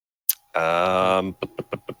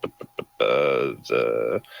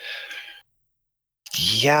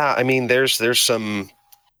 Yeah, I mean, there's some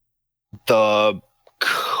the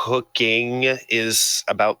cooking is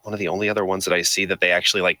about one of the only other ones that I see that they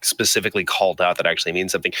actually like specifically called out that actually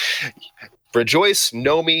means something. Rejoice,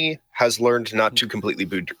 Nomi has learned not to completely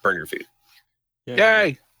burn your food.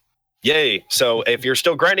 Yay! Yay! So if you're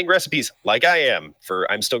still grinding recipes, like I am,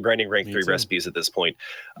 I'm still grinding rank 3 recipes at this point.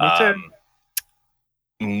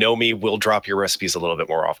 Nomi will drop your recipes a little bit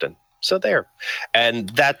more often. So there. And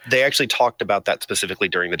that they actually talked about that specifically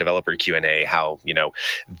during the developer Q&A, how,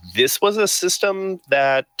 this was a system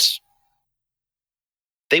that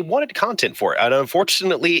they wanted content for. And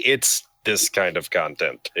unfortunately, it's this kind of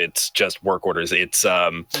content. It's just work orders. It's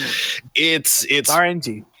RNG.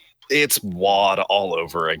 It's WAD all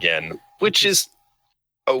over again, which is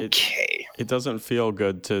okay. It doesn't feel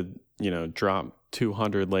good to, drop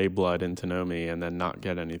 200 lay blood into Nomi and then not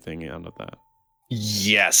get anything out of that.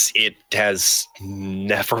 Yes, it has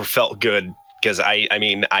never felt good because I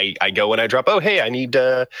go and I drop. Oh, hey, I need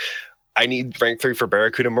rank 3 for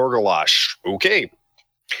Barracuda Morgulash. Okay.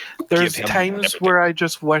 There's times where I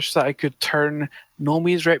just wish that I could turn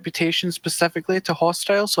Nomi's reputation specifically to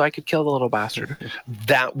hostile so I could kill the little bastard.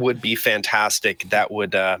 That would be fantastic. That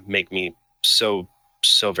would make me so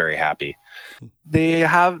very happy. They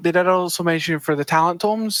did also mention for the talent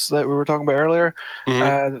tomes that we were talking about earlier,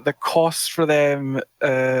 the costs for them,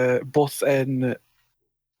 both in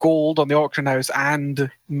gold on the auction house and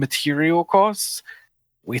material costs,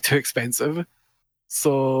 way too expensive.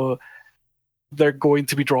 So they're going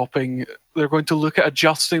to look at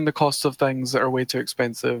adjusting the cost of things that are way too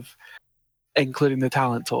expensive, including the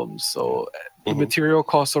talent tomes. So the material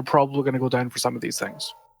costs are probably going to go down for some of these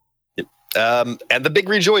things. And the big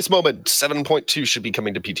rejoice moment, 7.2 should be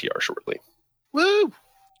coming to PTR shortly. Woo!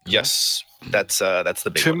 Yes, that's the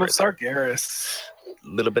big Tomb one. of Sargeras. A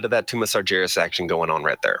little bit of that Tomb of Sargeras action going on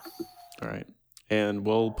right there. All right. And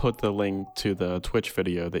we'll put the link to the Twitch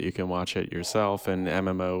video that you can watch it yourself. And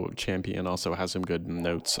MMO Champion also has some good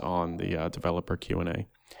notes on the developer Q&A.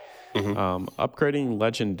 Upgrading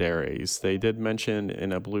legendaries. They did mention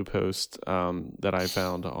in a blue post that I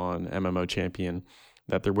found on MMO Champion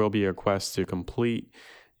that there will be a quest to complete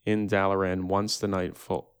in Dalaran once the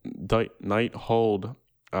Nighthold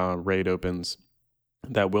raid opens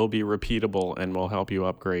that will be repeatable and will help you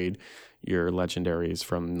upgrade your legendaries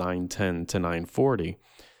from 910 to 940.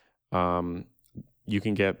 You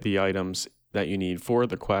can get the items that you need for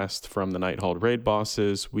the quest from the Nighthold raid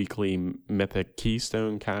bosses, weekly mythic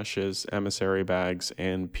keystone caches, emissary bags,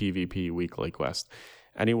 and PvP weekly quest.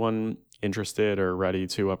 Anyone interested or ready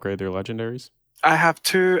to upgrade their legendaries? I have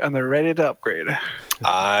 2, and they're ready to upgrade.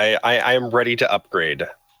 I am ready to upgrade.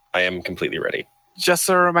 I am completely ready. Just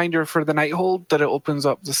a reminder for the Nighthold that it opens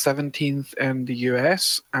up the 17th in the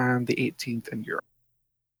US and the 18th in Europe.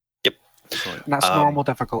 Yep. And that's normal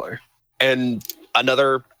difficulty. And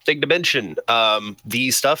another thing to mention,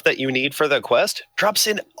 the stuff that you need for the quest drops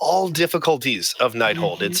in all difficulties of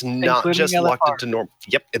Nighthold. It's not Including just LFR. locked into normal.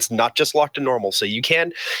 Yep, it's not just locked to normal. So you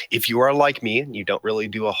can, if you are like me and you don't really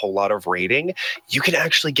do a whole lot of raiding, you can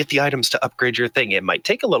actually get the items to upgrade your thing. It might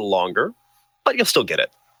take a little longer, but you'll still get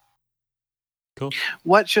it. Cool.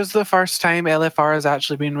 Which is the first time LFR has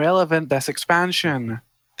actually been relevant this expansion.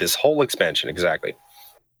 This whole expansion, exactly.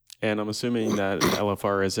 And I'm assuming that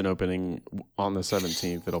LFR isn't opening on the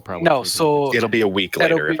 17th. It'll probably it'll be a week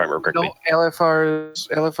later, if I remember correctly. No,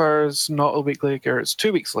 LFR's not a week later. It's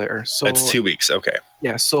 2 weeks later. So it's 2 weeks. Okay.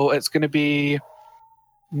 Yeah, so it's going to be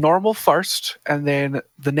normal first, and then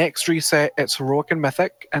the next reset it's heroic and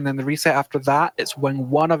mythic, and then the reset after that it's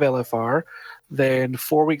wing 1 of LFR. Then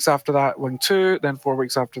 4 weeks after that, wing 2. Then 4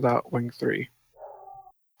 weeks after that, wing 3.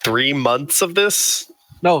 3 months of this?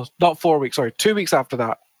 No, not 4 weeks. Sorry, 2 weeks after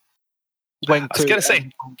that. Wing 2. I was gonna say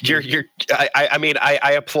you're.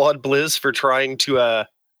 I applaud Blizz for trying to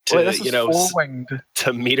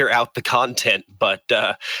meter out the content, but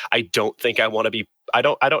I don't think I want to be. I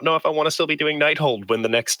don't know if I want to still be doing Nighthold when the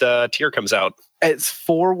next tier comes out. It's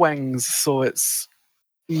 4 wings, so it's.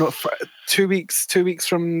 No, 2 weeks. 2 weeks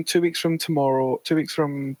from tomorrow. 2 weeks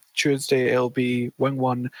from Tuesday, it'll be wing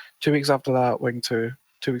 1. 2 weeks after that, wing 2.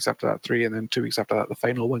 2 weeks after that, 3, and then 2 weeks after that, the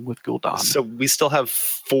final wing with Gul'dan. So we still have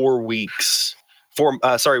 4 weeks. We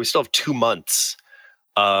still have 2 months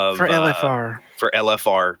of for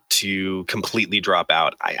LFR to completely drop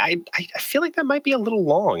out. I feel like that might be a little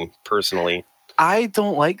long, personally. I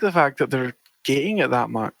don't like the fact that they're gating it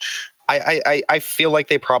that much. I feel like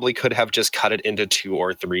they probably could have just cut it into 2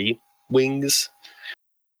 or 3 wings.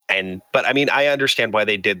 But I mean, I understand why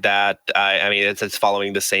they did that. I mean, it's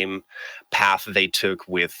following the same path they took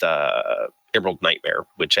with Emerald Nightmare,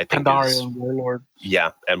 which I think Pandaria and Warlord.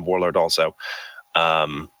 Yeah, and Warlord also.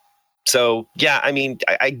 So, yeah, I mean,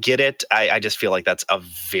 I get it. I just feel like that's a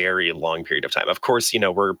very long period of time. Of course,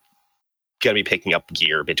 we're going to be picking up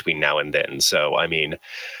gear between now and then. So, I mean,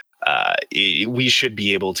 we should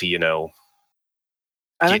be able to,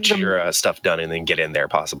 get your stuff done and then get in there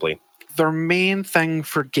possibly. Their main thing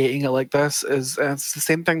for gating it like this is, and it's the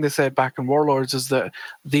same thing they said back in Warlords, is that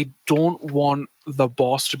they don't want the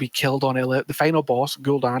boss to be killed on the final boss,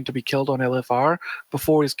 Gul'dan, to be killed on LFR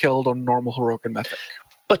before he's killed on normal, heroic, and mythic.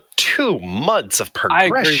 But 2 months of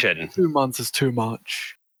progression. I agree. 2 months is too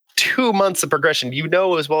much. 2 months of progression. You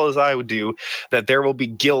know as well as I would do that there will be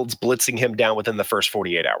guilds blitzing him down within the first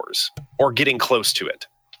 48 hours or getting close to it.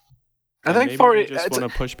 I think maybe you just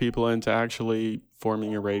want to push people into actually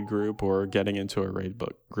forming a raid group or getting into a raid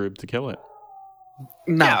group to kill it.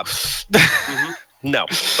 No. Yeah. Mm-hmm. No,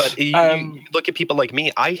 but you look at people like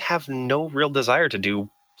me. I have no real desire to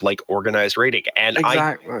do organized raiding, and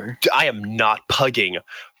exactly. I am not pugging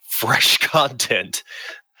fresh content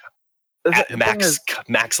at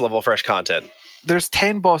max level fresh content. There's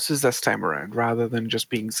 10 bosses this time around rather than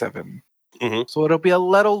just being 7. Mm-hmm. So it'll be a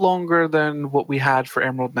little longer than what we had for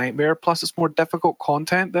Emerald Nightmare. Plus, it's more difficult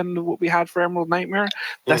content than what we had for Emerald Nightmare.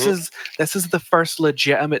 This is the first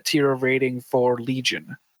legitimate tier of raiding for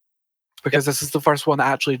Legion, because this is the first one that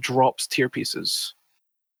actually drops tier pieces.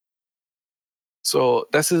 So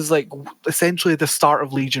this is essentially the start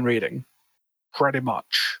of Legion raiding, pretty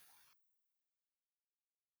much.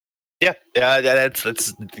 Yeah, that's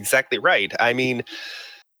exactly right. I mean,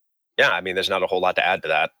 there's not a whole lot to add to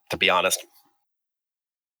that, to be honest.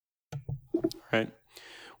 Right.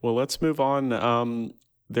 Well, let's move on.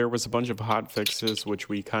 There was a bunch of hot fixes, which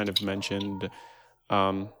we kind of mentioned.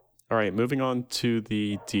 All right, moving on to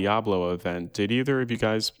the Diablo event. Did either of you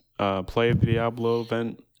guys play the Diablo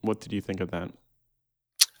event? What did you think of that?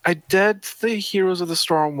 I did the Heroes of the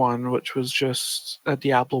Storm one, which was just a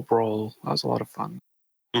Diablo brawl. That was a lot of fun.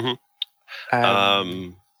 Mm-hmm.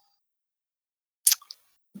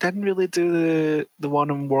 Didn't really do the one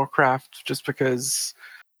in Warcraft just because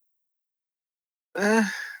I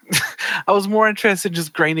was more interested in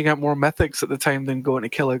just grinding out more mythics at the time than going to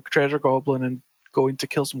kill a treasure goblin and going to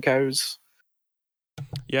kill some cows.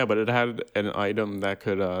 Yeah, but it had an item that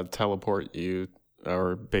could teleport you,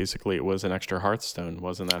 or basically it was an extra Hearthstone,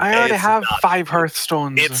 wasn't that? I already have 5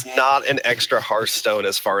 Hearthstones. It's not an extra Hearthstone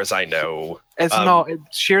as far as I know. It's not. It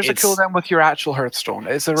shares a cooldown with your actual Hearthstone.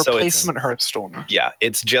 It's a replacement Hearthstone. Yeah,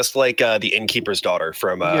 it's just like the Innkeeper's Daughter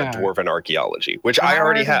from Dwarven Archaeology, which I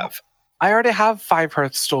already have. I already have 5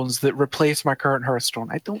 Hearthstones that replace my current Hearthstone.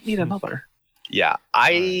 I don't need another. Yeah,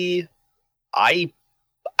 I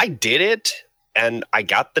did it, and I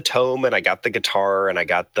got the tome, and I got the guitar, and I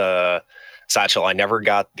got the satchel. I never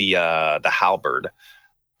got the halberd,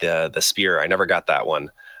 the spear. I never got that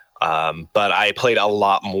one. But I played a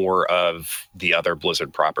lot more of the other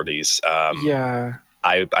Blizzard properties. I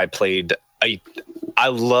played. I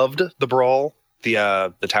loved the brawl,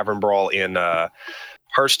 the tavern brawl in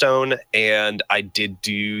Hearthstone, and I did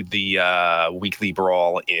do the weekly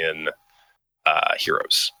brawl in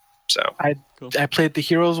Heroes. So I played the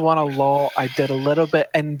Heroes one a lot. I did a little bit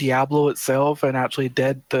in Diablo itself, and actually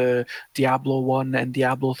did the Diablo 1 and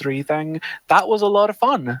Diablo 3 thing. That was a lot of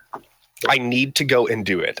fun. I need to go and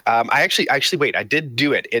do it. I actually wait. I did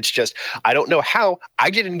do it. It's just I don't know how I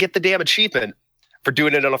didn't get the damn achievement for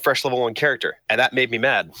doing it on a fresh level 1 character, and that made me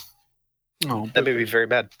mad. That made me very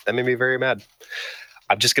mad.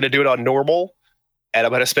 I'm just gonna do it on normal, and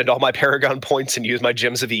I'm gonna spend all my Paragon points and use my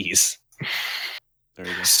Gems of Ease. There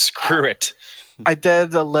you go. Screw it. I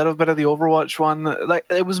did a little bit of the Overwatch one.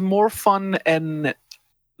 It was more fun in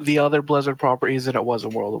the other Blizzard properties than it was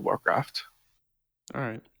in World of Warcraft. All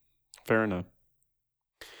right. Fair enough.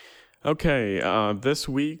 Okay, this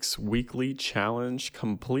week's weekly challenge,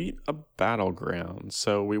 complete a battleground.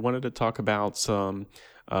 So we wanted to talk about some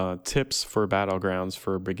tips for battlegrounds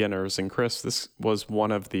for beginners. And Chris, this was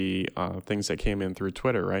one of the things that came in through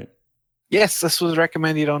Twitter, right? Yes, this was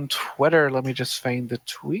recommended on Twitter. Let me just find the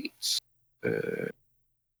tweets.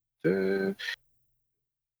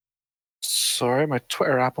 Sorry, my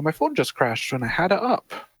Twitter app on my phone just crashed when I had it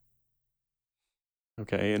up.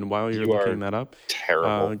 Okay, and while you're looking that up,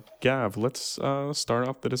 terrible. Gav, let's start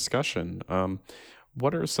off the discussion.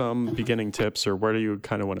 What are some beginning tips, or where do you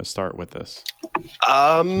kind of want to start with this?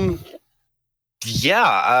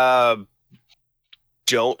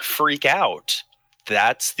 Don't freak out.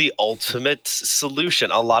 That's the ultimate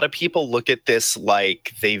solution. A lot of people look at this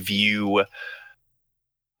like they view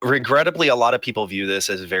regrettably, a lot of people view this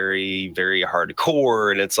as very, very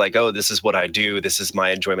hardcore, and it's like, oh, this is what I do. This is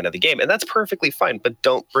my enjoyment of the game, and that's perfectly fine. But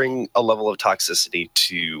don't bring a level of toxicity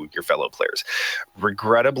to your fellow players.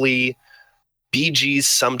 Regrettably, BGs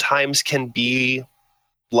sometimes can be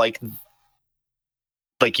like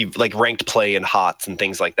ranked play and HOTS and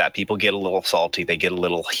things like that. People get a little salty. They get a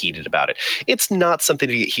little heated about it. It's not something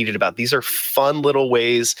to get heated about. These are fun little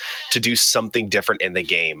ways to do something different in the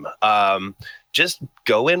game. Just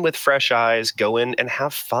go in with fresh eyes, go in and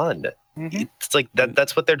have fun. Mm-hmm. It's like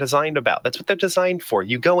that's what they're designed about. That's what they're designed for.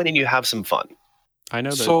 You go in and you have some fun. I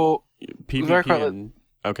know that. So, PvP and...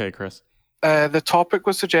 Okay, Chris. The topic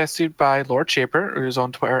was suggested by Lord Shaper, who's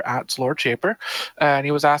on Twitter at Lord Shaper, and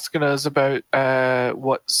he was asking us about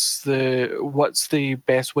what's the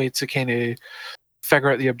best way to kind of figure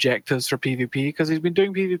out the objectives for PvP, because he's been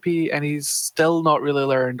doing PvP and he's still not really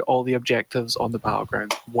learned all the objectives on the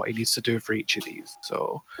battleground, what he needs to do for each of these.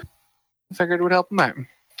 So I figured it would help him out.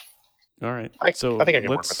 All right. I think I can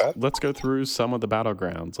work with that. Let's go through some of the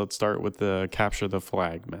battlegrounds. Let's start with the capture the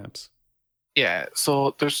flag maps. Yeah,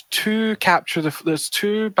 so there's two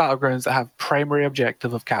battlegrounds that have primary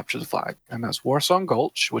objective of capture the flag, and that's Warsong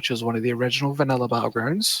Gulch, which is one of the original vanilla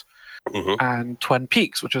battlegrounds, and Twin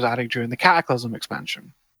Peaks, which was added during the Cataclysm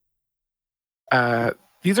expansion.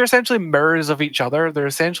 These are essentially mirrors of each other. They're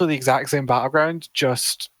essentially the exact same battleground,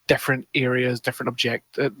 just different areas, different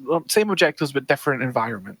same objectives, but different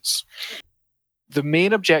environments. The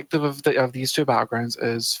main objective of these two battlegrounds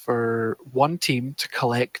is for one team to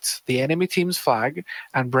collect the enemy team's flag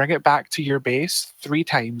and bring it back to your base 3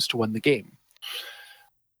 times to win the game.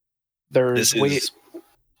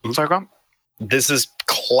 Sorry, Grant? This is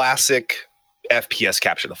classic FPS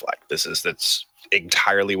capture the flag. That's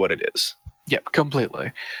entirely what it is. Yep,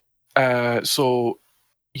 completely. So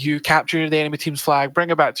you capture the enemy team's flag, bring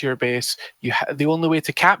it back to your base. The only way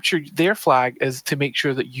to capture their flag is to make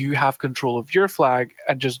sure that you have control of your flag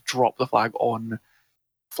and just drop the flag on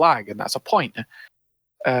flag, and that's a point.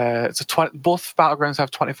 Both battlegrounds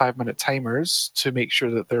have 25-minute timers to make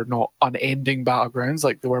sure that they're not unending battlegrounds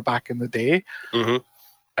like they were back in the day.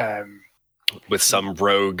 With some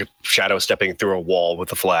rogue shadow stepping through a wall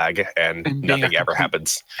with a flag and nothing ever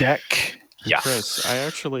happens. Deck. Yeah. Chris, I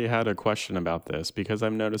actually had a question about this because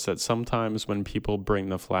I've noticed that sometimes when people bring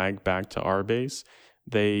the flag back to our base,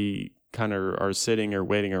 they kind of are sitting or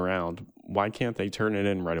waiting around. Why can't they turn it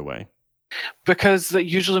in right away? Because that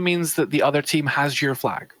usually means that the other team has your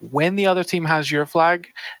flag. When the other team has your flag,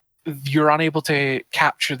 you're unable to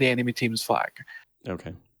capture the enemy team's flag.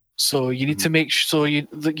 Okay. So you need to make sure, you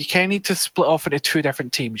kind of need to split off into 2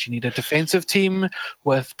 different teams. You need a defensive team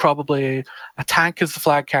with probably a tank as the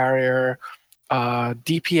flag carrier,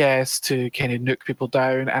 DPS to kind of nuke people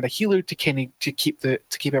down, and a healer to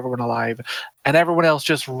keep everyone alive, and everyone else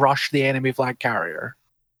just rush the enemy flag carrier.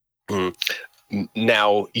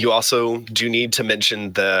 Now you also do need to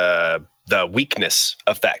mention the weakness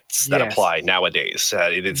effects that apply nowadays.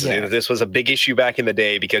 This was a big issue back in the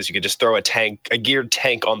day because you could just throw a geared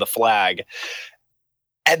tank on the flag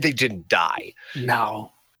and they didn't die.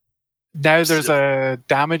 Now there's a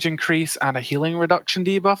damage increase and a healing reduction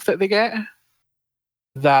debuff that they get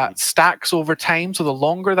that stacks over time. So the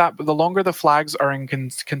longer the flags are in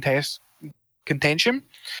contention,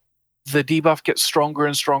 the debuff gets stronger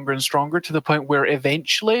and stronger and stronger to the point where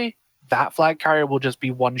eventually that flag carrier will just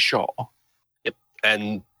be one shot. Yep.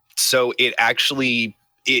 And so it actually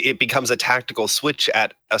it becomes a tactical switch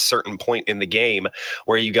at a certain point in the game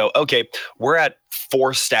where you go, okay, we're at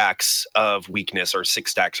 4 stacks of weakness or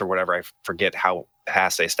 6 stacks or whatever. I forget how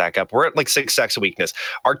fast they stack up. We're at like 6 stacks of weakness.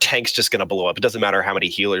 Our tank's just going to blow up. It doesn't matter how many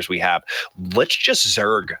healers we have. Let's just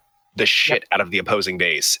Zerg the shit out of the opposing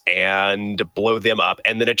base and blow them up.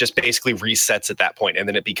 And then it just basically resets at that point. And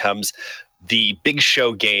then it becomes the big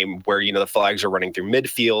show game where, the flags are running through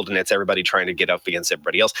midfield and it's everybody trying to get up against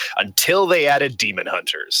everybody else until they added Demon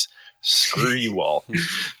Hunters. Screw you all.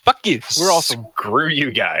 Fuck you. We're awesome. Screw you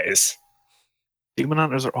guys. Demon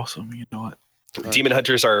Hunters are awesome. You know what? Demon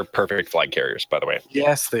Hunters are perfect flag carriers, by the way.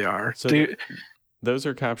 Yes, they are. So those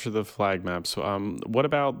are capture the flag maps. What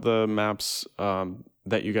about the maps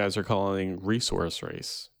that you guys are calling resource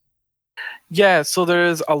race? Yeah, so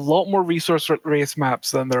there's a lot more resource race maps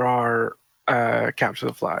than there are capture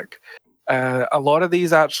the flag. A lot of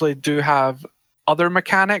these actually do have other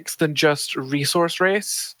mechanics than just resource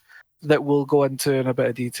race that we'll go into in a bit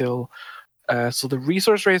of detail. So the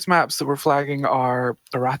resource race maps that we're flagging are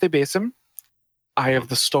Arathi Basin, Eye of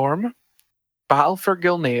the Storm, Battle for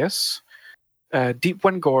Gilneas,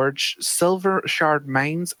 Deepwind Gorge, Silver Shard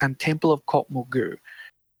Mines, and Temple of Kop Mulgoo.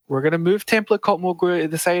 We're going to move Temple of Kop Mulgoo to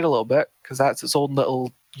the side a little bit because that's its own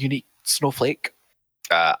little unique snowflake.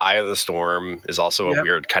 Eye of the Storm is also a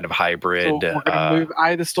weird kind of hybrid. So we're going to move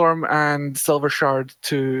Eye of the Storm and Silver Shard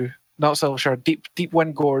not Silver Shard, Deep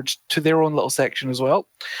Wind Gorge to their own little section as well.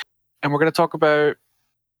 And we're going to talk about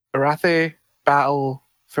Arathi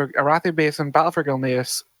Basin, Battle for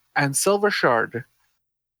Gilneas, and Silver Shard.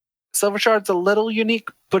 Silver Shard's a little unique,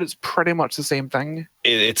 but it's pretty much the same thing.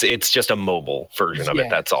 It's just a mobile version of it,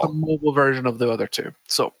 that's all. A mobile version of the other two.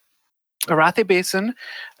 So Arathi Basin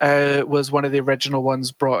was one of the original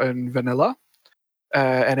ones brought in vanilla,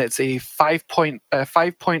 and it's a 5-point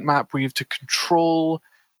map where you have to control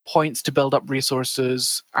points to build up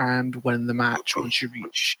resources and win the match once you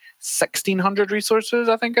reach 1,600 resources,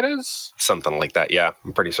 I think it is. Something like that, yeah.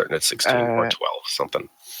 I'm pretty certain it's 16 or 12, something.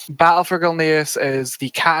 Battle for Gilneas is the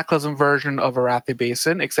Cataclysm version of Arathi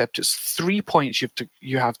Basin, except it's 3 points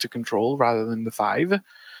you have to control rather than the 5.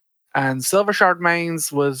 And Silver Shard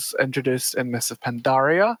Mines was introduced in Mists of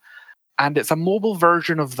Pandaria, and it's a mobile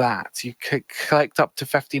version of that. You could collect up to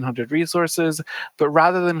 1,500 resources, but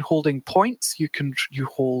rather than holding points, you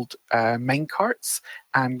hold mine carts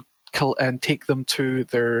and take them to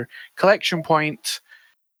their collection point,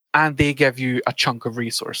 and they give you a chunk of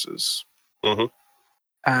resources. Mm-hmm.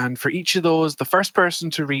 And for each of those, the first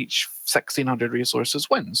person to reach 1,600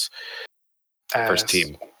 resources wins. First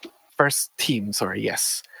team, sorry,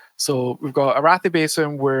 yes. So we've got Arathi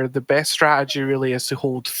Basin, where the best strategy really is to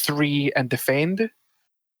hold 3 and defend.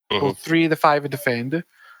 Mm-hmm. Hold 3 of the 5 and defend.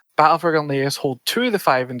 Battle for Gilneas, hold 2 of the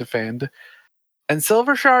 5 and defend. And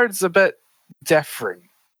Silver Shard's a bit different.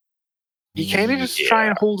 You kind of just try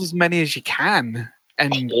and hold as many as you can.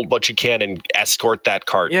 And hold what you can and escort that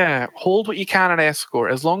cart. Yeah, hold what you can and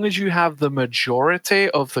escort. As long as you have the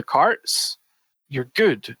majority of the carts, you're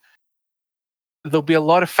good. There'll be a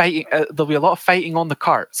lot of fighting. On the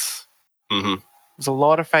carts. Mm-hmm. There's a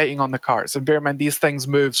lot of fighting on the carts, and bear in mind these things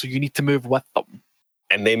move, so you need to move with them.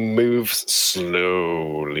 And they move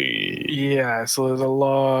slowly. Yeah, so there's a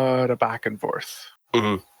lot of back and forth.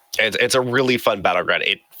 Mm-hmm. It's a really fun battleground.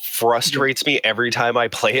 It frustrates me every time I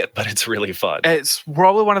play it, but it's really fun. It's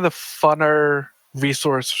probably one of the funner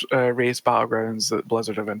resource race battlegrounds that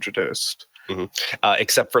Blizzard have introduced. Mm-hmm.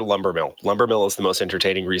 Except for Lumbermill. Lumbermill is the most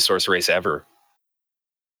entertaining resource race ever.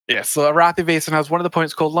 Yeah, so Arathi Basin has one of the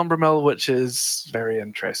points called Lumbermill, which is very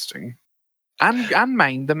interesting. And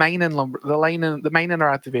mine, the mine in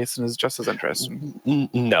Arathi Basin is just as interesting.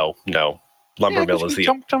 No. Lumbermill is the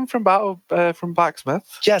jump from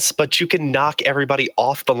Blacksmith. Yes, but you can knock everybody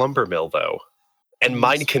off the Lumbermill though, and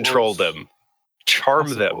mind control them,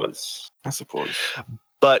 charm them. I suppose.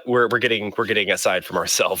 But we're getting aside from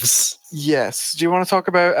ourselves. Yes. Do you want to talk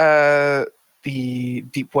about the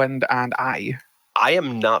Deep Wind and Eye? I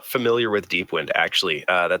am not familiar with Deep Wind, actually.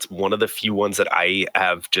 That's one of the few ones that I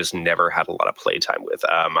have just never had a lot of playtime with.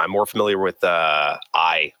 I'm more familiar with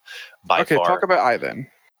Eye by far. Okay, talk about Eye then.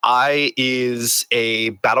 Eye is a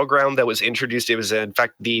battleground that was introduced. It was, in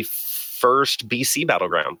fact, the first BC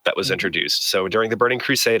battleground that was introduced. So during the Burning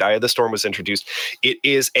Crusade, Eye of the Storm was introduced. It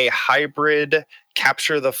is a hybrid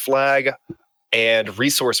capture the flag and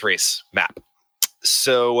resource race map.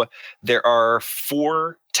 So there are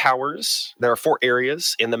 4 towers. There are 4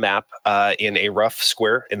 areas in the map in a rough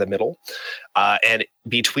square in the middle. And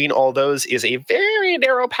between all those is a very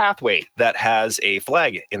narrow pathway that has a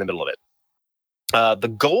flag in the middle of it. The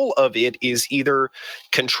goal of it is either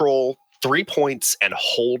control 3 points and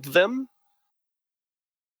hold them,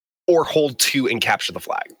 or hold 2 and capture the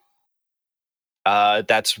flag.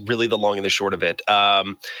 That's really the long and the short of it.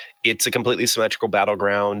 It's a completely symmetrical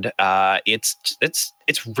battleground. It's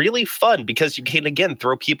really fun because you can again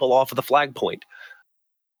throw people off of the flag point.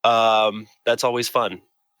 That's always fun.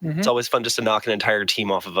 Mm-hmm. It's always fun just to knock an entire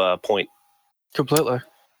team off of a point. Completely.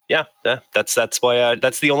 Yeah. That's why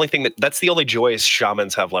that's the only joys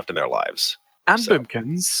shamans have left in their lives. And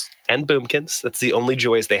boomkins. And boomkins. That's the only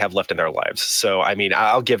joys they have left in their lives. So, I mean,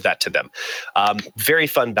 I'll give that to them. Very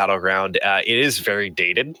fun battleground. It is very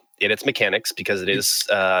dated in its mechanics because it is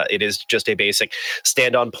just a basic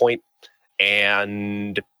stand on point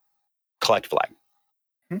and collect flag.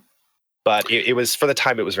 Mm-hmm. But it was, for the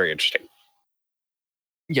time, it was very interesting.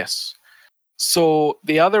 Yes. So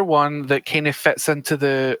the other one that kind of fits into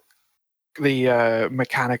the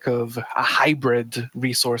mechanic of a hybrid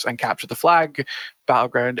resource and capture the flag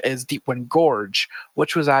battleground is Deep Wind Gorge,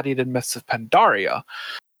 which was added in Mists of Pandaria.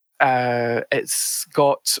 It's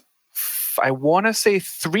got, I want to say,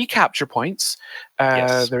 3 capture points.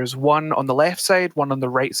 Yes. There's one on the left side, one on the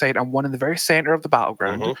right side, and one in the very center of the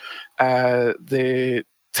battleground. Mm-hmm. The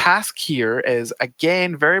task here is,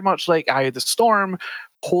 again, very much like Eye of the Storm.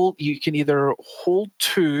 You can either hold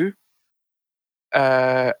 2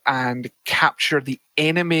 and capture the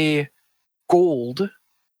enemy gold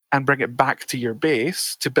and bring it back to your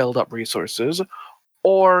base to build up resources,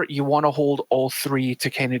 or you want to hold all three to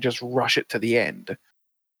kind of just rush it to the end.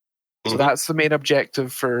 So that's the main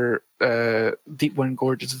objective for Deepwind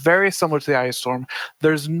Gorge. It's very similar to the Eye of Storm.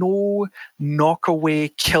 There's no knock away,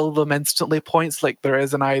 kill them instantly points like there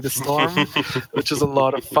is in Eye of the Storm, which is a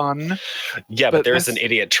lot of fun. Yeah, but there's an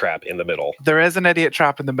idiot trap in the middle. There is an idiot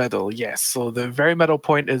trap in the middle, yes. So the very middle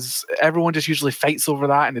point is everyone just usually fights over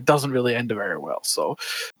that, and it doesn't really end very well. So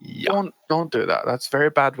don't do that. That's a very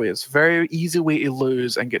bad way. It's a very easy way to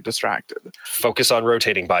lose and get distracted. Focus on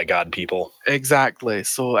rotating, by God, people. Exactly.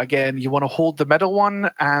 So again, you want to hold the middle one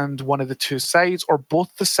and one of the two sides, or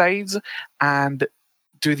both the sides, and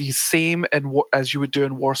do the same as you would do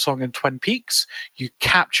in Warsong and Twin Peaks. You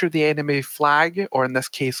capture the enemy flag, or in this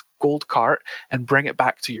case, gold cart, and bring it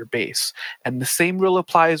back to your base. And the same rule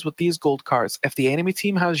applies with these gold carts. If the enemy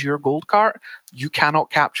team has your gold cart, you cannot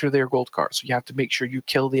capture their gold cart. So you have to make sure you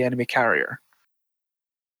kill the enemy carrier.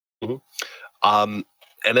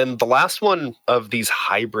 And then the last one of these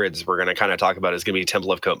hybrids we're going to kind of talk about is going to be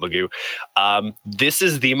Temple of Kotmogu. This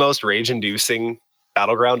is the most rage-inducing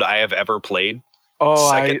battleground I have ever played.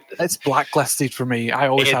 Oh, it's blacklisted for me. I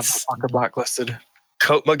always have the fucker blacklisted.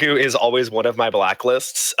 Kotmogu is always one of my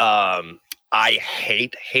blacklists. I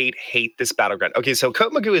hate this battleground. Okay, so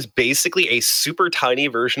Kotmogu is basically a super tiny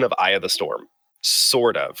version of Eye of the Storm.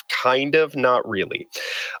 Sort of. Kind of, not really.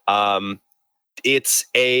 It's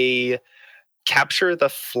a capture the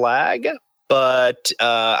flag, but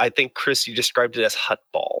I think, Chris, you described it as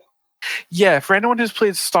Hutball. Yeah, for anyone who's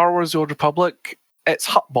played Star Wars The Old Republic, it's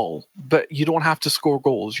Hutball, but you don't have to score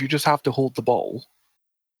goals. You just have to hold the ball.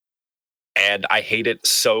 And I hate it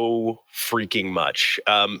so freaking much.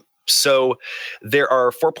 So there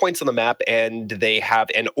are 4 points on the map, and they have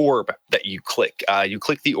an orb that you click. You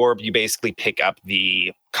click the orb, you basically pick up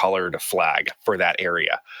the colored flag for that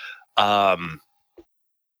area.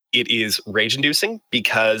 It is rage-inducing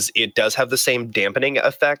because it does have the same dampening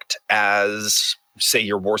effect as, say,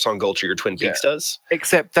 your Warsong Gulch or your Twin Peaks does.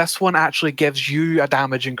 Except this one actually gives you a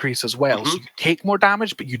damage increase as well. So you take more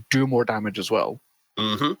damage, but you do more damage as well.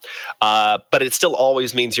 But it still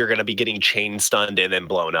always means you're going to be getting chain stunned and then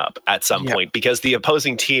blown up at some point, because the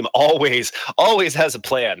opposing team always has a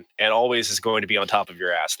plan and always is going to be on top of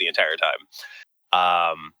your ass the entire time.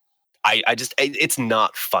 It's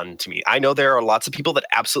not fun to me. I know there are lots of people that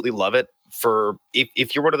absolutely love it. For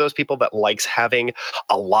if you're one of those people that likes having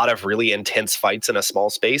a lot of really intense fights in a small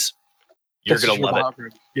space, you're going to love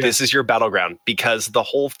it. Yeah. This is your battleground, because the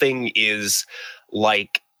whole thing is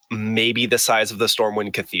like maybe the size of the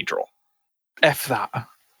Stormwind Cathedral. If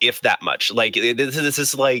that much. Like this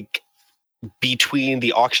is like between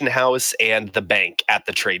the auction house and the bank at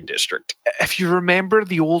the trade district. If you remember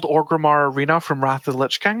the old Orgrimmar Arena from Wrath of the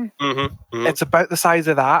Lich King, it's about the size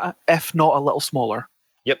of that, if not a little smaller.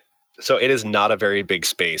 Yep. So it is not a very big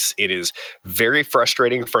space. It is very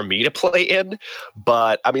frustrating for me to play in,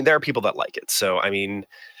 but I mean, there are people that like it. So, I mean,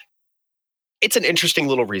 it's an interesting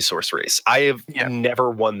little resource race. I have never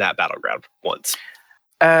won that battleground once.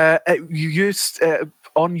 On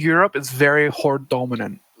Europe, it's very horde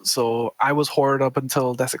dominant. So I was horde up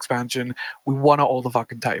until this expansion. We won it all the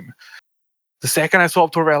fucking time. The second I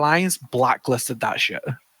swapped over Alliance, blacklisted that shit.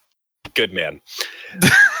 Good man.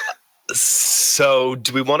 So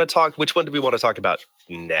do we want to talk, which one do we want to talk about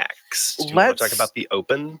next? Do we want to talk about the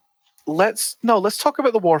open? Let's talk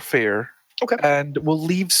about the warfare. Okay. And we'll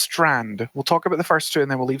leave Strand. We'll talk about the first two, and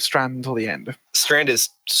then we'll leave Strand until the end. Strand is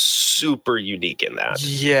super unique in that.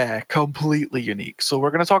 Yeah, completely unique. So we're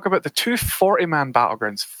going to talk about the two 40-man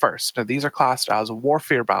battlegrounds first. Now, these are classed as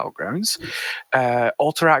warfare battlegrounds.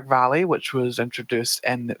 Alterac Valley, which was introduced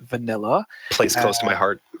in Vanilla. Place close to my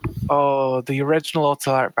heart. Oh, the original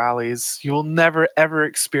Alterac Valleys. You will never, ever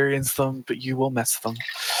experience them, but you will miss them.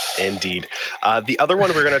 Indeed. The other one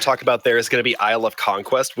we're going to talk about there is going to be Isle of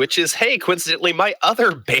Conquest, which is, hey, coincidentally, my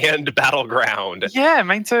other banned battleground. Yeah,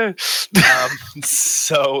 mine too.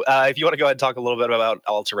 So if you want to go ahead and talk a little bit about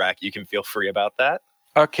Alterac, you can feel free about that.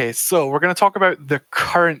 Okay, so we're going to talk about the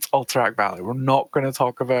current Alterac Valley. We're not going to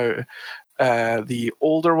talk about the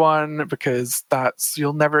older one, because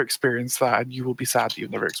you'll never experience that, and you will be sad that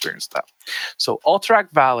you've never experienced that. So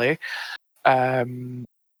Alterac Valley,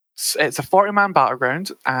 it's a 40-man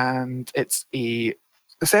battleground, and it's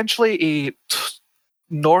essentially a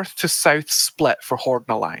north to south split for Horde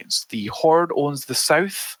and Alliance. The Horde owns the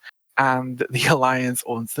south, and the Alliance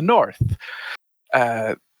owns the north.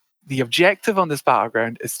 The objective on this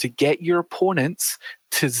battleground is to get your opponents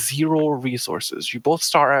to 0 resources. You both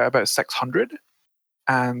start out about 600,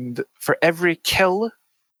 and for every kill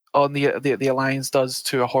on the Alliance does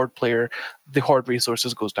to a Horde player, the Horde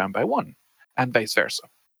resources goes down by 1, and vice versa.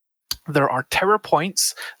 There are tower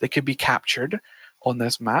points that could be captured on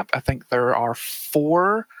this map. I think there are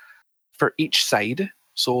 4 for each side.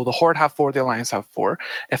 So the Horde have 4, the Alliance have 4.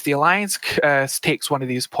 If the Alliance takes one of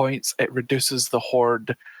these points, it reduces the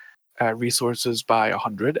Horde resources by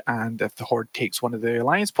 100, and if the Horde takes one of the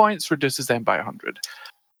Alliance points, reduces them by 100.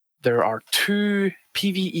 There are 2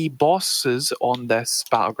 PvE bosses on this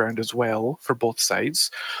battleground as well for both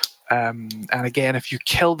sides. And again, if you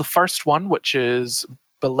kill the first one, which is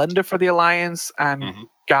Belinda for the Alliance and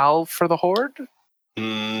Galv for the Horde?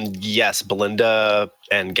 Yes, Belinda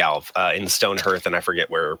and Galv in Stonehearth, and I forget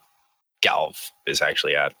where Galv is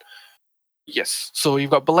actually at. Yes. So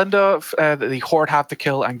you've got Belinda that the Horde have to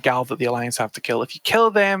kill and Galv that the Alliance have to kill. If you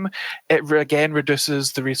kill them, it again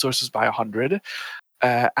reduces the resources by 100.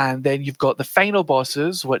 And then you've got the final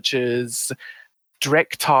bosses, which is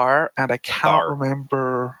Drekthar, and I cannot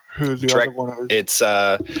remember who the other one is. It's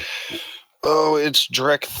it's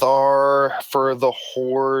Drekthar for the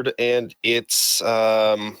Horde, and it's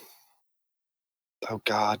oh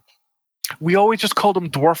god. We always just called him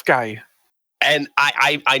Dwarf Guy. And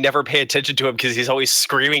I never pay attention to him because he's always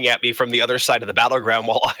screaming at me from the other side of the battleground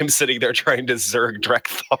while I'm sitting there trying to Zerg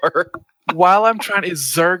Drekthar. While I was trying to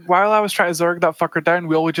Zerg that fucker down,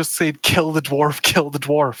 we always just said, kill the dwarf, kill the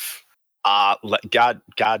dwarf. God damn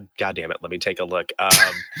it. Let me take a look.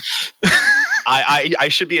 I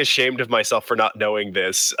should be ashamed of myself for not knowing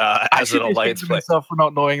this as an Alliance player. Myself for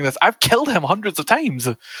not knowing this. I've killed him hundreds of times.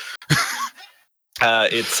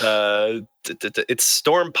 It's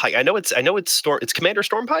Stormpike. I know it's Commander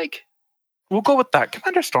Stormpike. We'll go with that,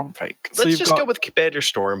 Commander Stormpike. Let's just go with Commander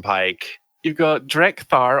Stormpike. You've got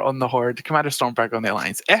Drekthar on the Horde, Commander Stormpike on the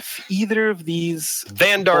Alliance. If either of these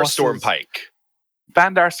Vandar Stormpike.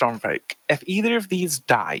 If either of these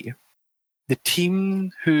die, the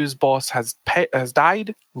team whose boss has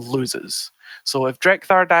died loses. So if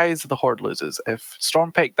Drekthar dies, the Horde loses. If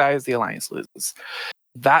Stormpike dies, the Alliance loses.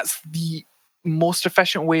 That's the most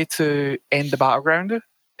efficient way to end the battleground,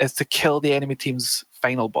 is to kill the enemy team's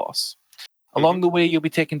final boss. Along the way, you'll be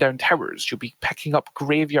taking down towers. You'll be picking up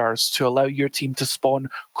graveyards to allow your team to spawn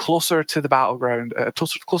closer to the battleground,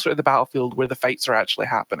 closer to the battlefield where the fights are actually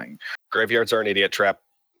happening. Graveyards are an idiot trap.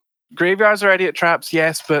 Graveyards are idiot traps,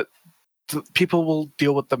 yes, but people will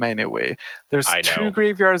deal with them anyway. There's 2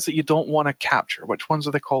 graveyards that you don't want to capture. Which ones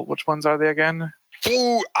are they called? Which ones are they again?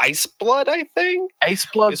 Ooh, Iceblood, I think?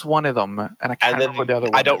 Iceblood's one of them, and I can't remember the other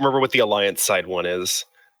one. I don't remember what the Alliance side one is.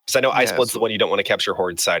 Because I know Iceblood's the one you don't want to capture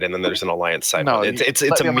Horde side, and then there's an Alliance side one. It's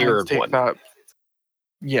a mirrored one. That.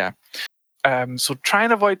 Yeah. So try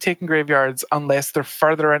and avoid taking graveyards unless they're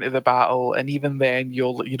further into the battle, and even then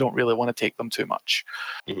you don't really want to take them too much.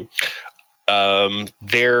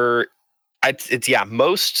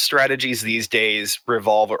 Most strategies these days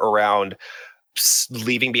revolve around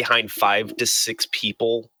leaving behind 5 to 6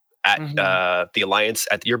 people at the Alliance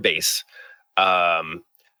at your base.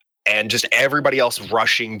 And just everybody else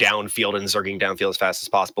rushing downfield and zerging downfield as fast as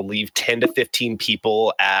possible. Leave 10 to 15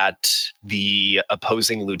 people at the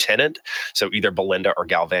opposing lieutenant, so either Belinda or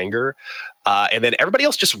Galvanger. And then everybody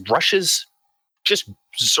else just Zerg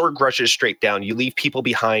rushes straight down. You leave people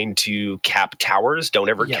behind to cap towers. Don't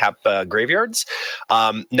ever cap graveyards.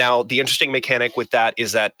 Now, the interesting mechanic with that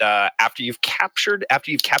is that after you've captured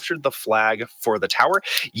the flag for the tower,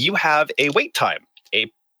 you have a wait time.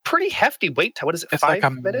 A pretty hefty wait time. What is it? It's 5 like a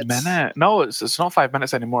minutes? Minute. No, it's not 5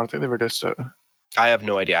 minutes anymore. I think they reduced it. I have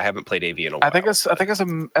no idea. I haven't played AV in a while. I think it's a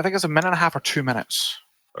minute and a half or 2 minutes.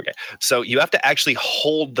 Okay, so you have to actually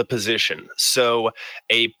hold the position. So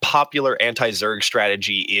a popular anti-Zerg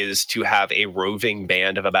strategy is to have a roving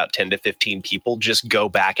band of about 10 to 15 people just go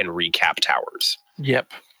back and recap towers.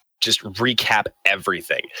 Yep. Just recap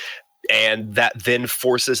everything. And that then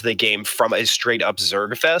forces the game from a straight up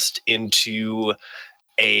Zerg fest into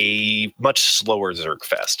a much slower Zerg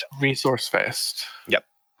fest. Resource fest. Yep.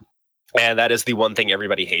 And that is the one thing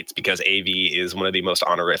everybody hates, because AV is one of the most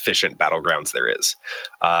honor efficient battlegrounds there is.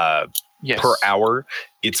 Per hour,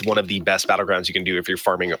 it's one of the best battlegrounds you can do if you're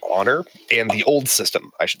farming honor, and the old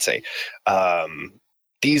system, I should say.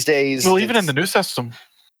 These days, well, even in the new system,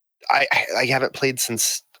 I haven't played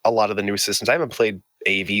since a lot of the new systems. I haven't played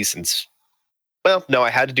AV since. Well, no, I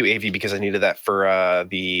had to do AV because I needed that for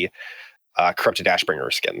the Corrupted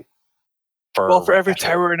Ashbringer skin. For every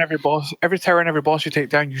tower and every boss you take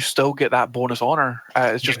down, you still get that bonus honor.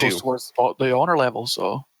 It just goes towards the honor level,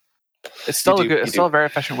 so it's still a very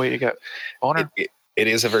efficient way to get honor. It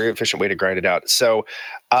is a very efficient way to grind it out. So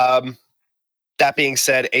That being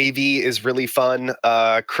said, AV is really fun.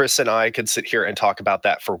 Chris and I could sit here and talk about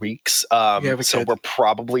that for weeks. We So could. we're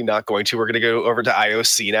probably not going to. We're going to go over to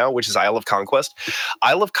IOC now, which is Isle of Conquest.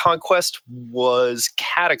 Isle of Conquest was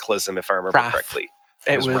Cataclysm, if I remember Wrath. correctly.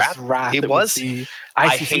 It was Wrath. It was. The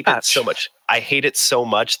I ICC hate patch. it so much. I hate it so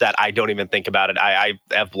much that I don't even think about it. I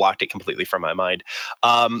have blocked it completely from my mind.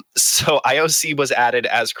 So IOC was added,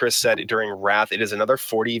 as Chris said, during Wrath. It is another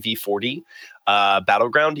 40v40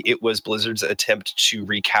 battleground. It was Blizzard's attempt to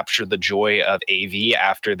recapture the joy of AV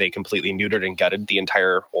after they completely neutered and gutted the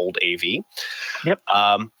entire old AV. Yep.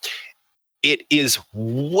 It is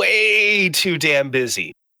way too damn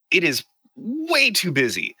busy. It is way too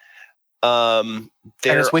busy. And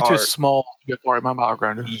it's way too small to be a 40-man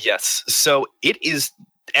battleground. Yes. So it is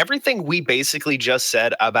everything we basically just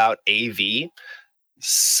said about AV,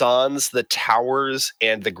 Sans, the towers,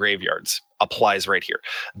 and the graveyards applies right here.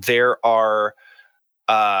 There are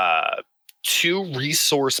 2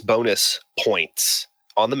 resource bonus points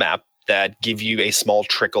on the map that give you a small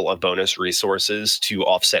trickle of bonus resources to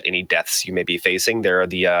offset any deaths you may be facing. There are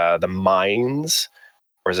the mines,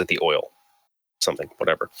 or is it the oil? Something,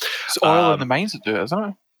 whatever. It's oil in the mines that do it, isn't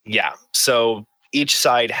it? Yeah. So each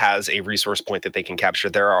side has a resource point that they can capture.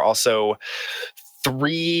 There are also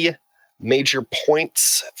 3 major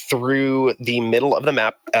points through the middle of the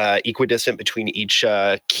map, equidistant between each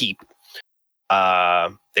keep.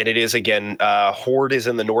 And it is, again, Horde is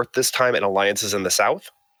in the north this time, and Alliance is in the south.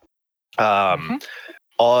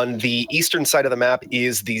 On the eastern side of the map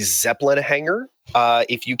is the Zeppelin hangar.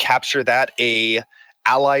 If you capture that, a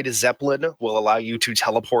allied Zeppelin will allow you to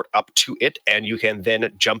teleport up to it, and you can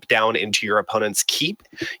then jump down into your opponent's keep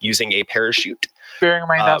using a parachute. Bearing in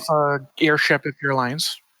mind that's an airship if you're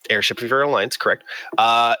Alliance. Airship if you're Alliance, correct.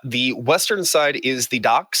 The western side is the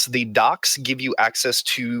docks. The docks give you access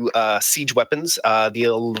to siege weapons.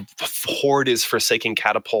 The Horde is Forsaken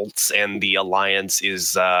catapults, and the Alliance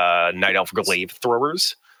is Night Elf glaive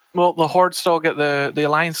throwers. Well, the Horde still get the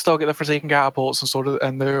Alliance still get the Forsaken catapults,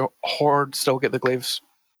 and the Horde still get the glaives.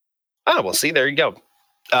 Oh, well, see, there you go.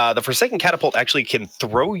 The Forsaken catapult actually can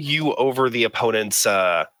throw you over the opponent's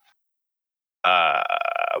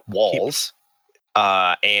walls.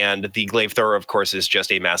 And the glaive thrower, of course, is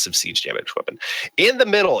just a massive siege damage weapon. In the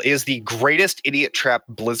middle is the greatest idiot trap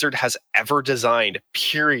Blizzard has ever designed,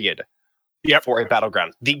 period. Yep. For a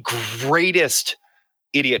battleground. The greatest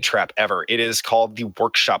idiot trap ever. It is called the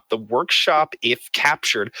Workshop. The Workshop, if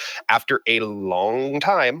captured after a long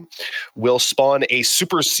time, will spawn a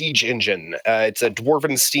super siege engine. It's a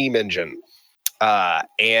dwarven steam engine.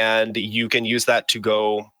 And you can use that to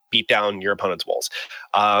go beat down your opponent's walls.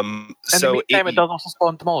 And so it does also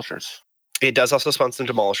spawn demolishers. It does also spawn some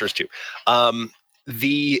demolishers too.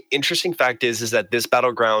 The interesting fact is that this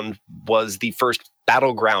battleground was the first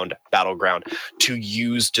battleground to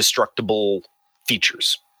use destructible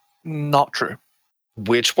features. Not true.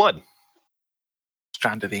 Which one?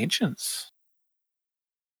 Strand of the Ancients.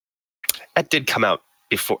 That did come out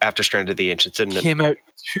after Strand of the Ancients, didn't it? Came out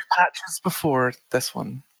 2 patches before this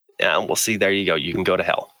one. Yeah, we'll see. There you go. You can go to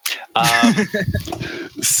hell.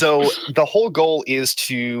 So the whole goal is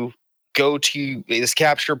to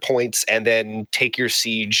capture points and then take your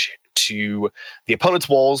siege to the opponent's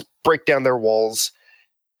walls, break down their walls,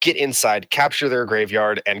 get inside, capture their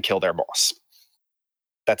graveyard, and kill their boss.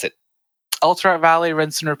 That's it. Alterac Valley,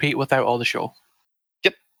 rinse and repeat without all the show.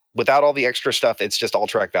 Yep. Without all the extra stuff, it's just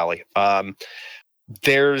Alterac Valley.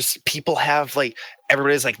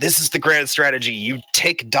 Everybody's like, this is the grand strategy. You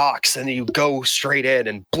take docks and you go straight in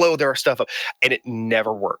and blow their stuff up. And it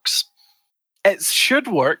never works. It should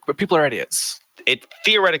work, but people are idiots. It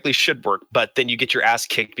theoretically should work, but then you get your ass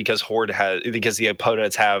kicked because the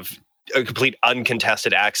opponents have a complete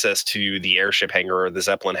uncontested access to the airship hangar or the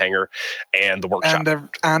Zeppelin hangar and the workshop.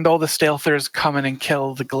 And all the stealthers come in and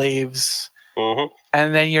kill the glaives. Mm-hmm.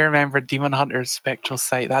 And then you remember Demon Hunter's Spectral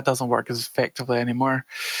Sight. That doesn't work as effectively anymore.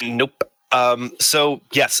 Nope. So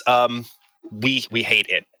yes, we hate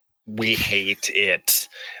it. We hate it.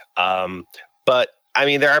 But I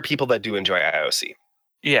mean, there are people that do enjoy IOC.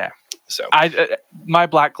 Yeah. So my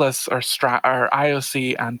blacklists are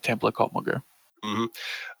IOC and Temple of Kotmagur. Mm-hmm.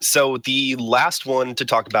 So the last one to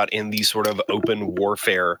talk about in the sort of open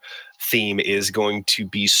warfare theme is going to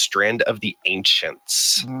be Strand of the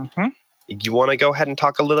Ancients. Mm-hmm. You want to go ahead and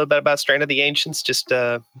talk a little bit about Strand of the Ancients? Just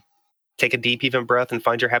take a deep, even breath and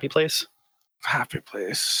find your happy place. Happy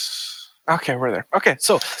place. Okay, we're there. Okay,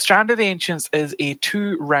 so Strand of the Ancients is a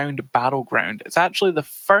 2-round battleground. It's actually the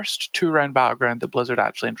first 2-round battleground that Blizzard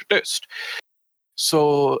actually introduced.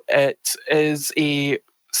 So it is a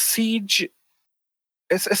siege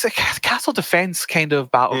it's a castle defense kind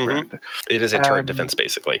of battleground. It is a turret defense,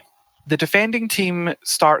 basically. The defending team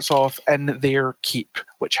starts off in their keep,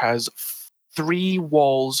 which has 3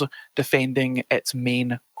 walls defending its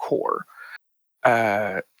main core.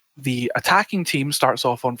 The attacking team starts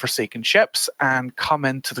off on Forsaken ships and come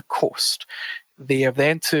into the coast. They have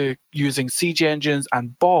then to, using siege engines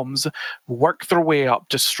and bombs, work their way up,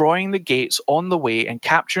 destroying the gates on the way and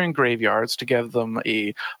capturing graveyards to give them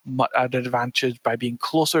an advantage by being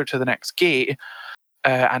closer to the next gate,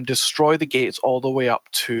 and destroy the gates all the way up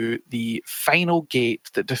to the final gate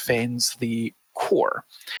that defends the core.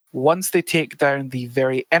 Once they take down the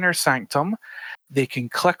very inner sanctum, they can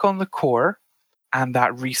click on the core, and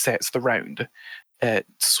that resets the round. It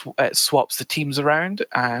swaps the teams around,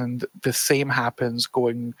 and the same happens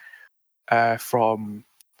going from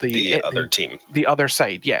the other team. The other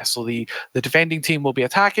side, yeah. So the defending team will be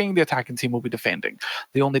attacking, the attacking team will be defending.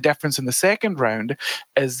 The only difference in the second round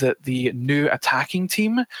is that the new attacking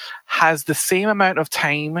team has the same amount of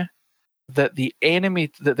time that the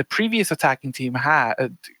previous attacking team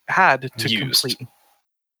had to complete.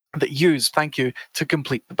 Thank you, to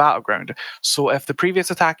complete the battleground. So if the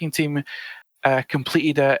previous attacking team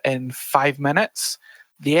completed it in 5 minutes,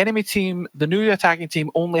 the new attacking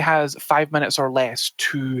team only has 5 minutes or less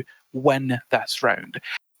to win this round.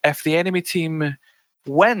 If the enemy team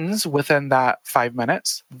wins within that 5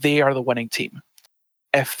 minutes, they are the winning team.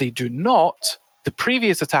 If they do not, the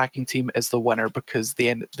previous attacking team is the winner because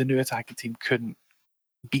the new attacking team couldn't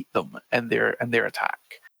beat them in their attack.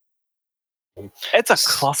 It's a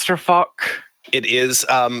clusterfuck. It is.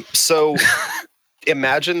 So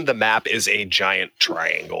imagine the map is a giant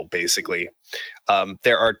triangle, basically.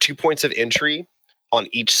 There are 2 points of entry on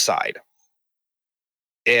each side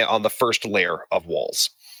on the first layer of walls.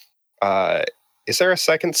 Is there a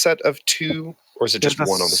second set of 2, or is it just 1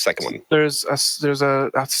 on the second one? There's a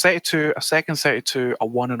set of 2, a second set of 2, a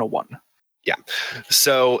 1, and a 1. Yeah.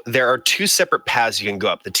 So there are 2 separate paths you can go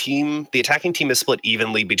up. The attacking team is split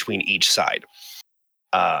evenly between each side.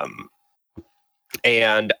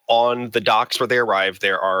 And on the docks where they arrive,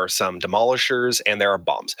 there are some demolishers and there are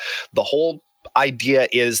bombs. The whole idea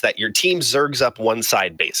is that your team zergs up one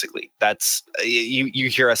side, basically. That's you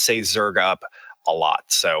hear us say zerg up a lot.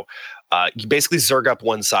 So you basically zerg up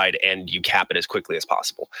one side and you cap it as quickly as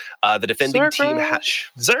possible. The defending team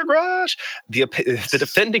zerg rush. The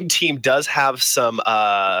defending team does have some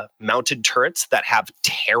mounted turrets that have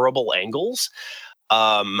terrible angles,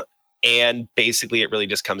 and basically it really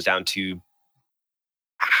just comes down to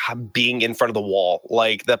being in front of the wall.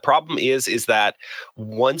 Like, the problem is that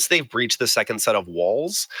once they've reached the second set of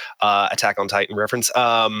walls, Attack on Titan reference,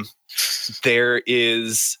 there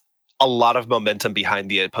is a lot of momentum behind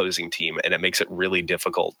the opposing team, and it makes it really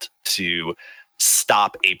difficult to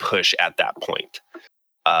stop a push at that point.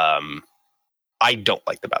 I don't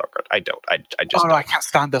like the battleground. I don't. I just. Oh no, I can't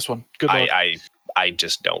stand this one. Good Lord. I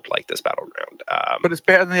just don't like this battleground. But it's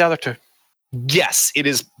better than the other 2. Yes, it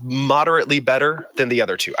is moderately better than the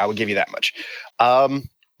other 2. I will give you that much.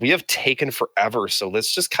 We have taken forever, so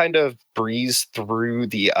let's just kind of breeze through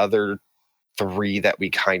the other 3 that we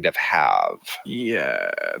kind of have.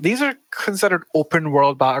 Yeah, these are considered open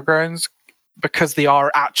world battlegrounds because they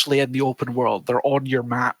are actually in the open world. They're on your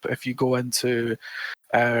map. If you go into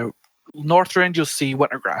Northrend, you'll see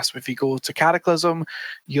Wintergrass. If you go to Cataclysm,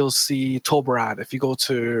 you'll see Tolbarad. If you go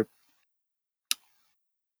to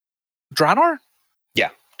Draenor? Yeah,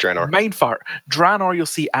 Draenor. Mindfart. Draenor, you'll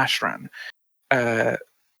see Ashran.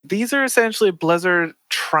 These are essentially Blizzard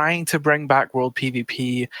trying to bring back world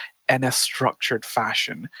PvP in a structured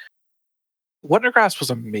fashion. Wintergrass was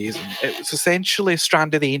amazing. It was essentially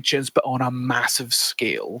Strand of the Ancients, but on a massive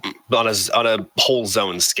scale. On a whole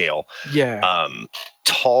zone scale. Yeah.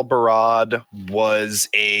 Tolbarad was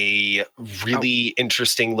a really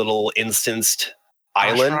interesting little instanced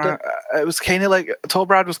island. It was kind of like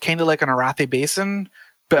Tolbarad was kind of like an Arathi Basin,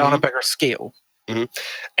 but on a bigger scale. Mm-hmm.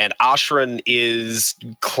 And Ashran is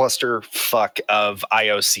clusterfuck of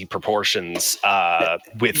IOC proportions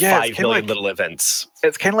with 5 million little events.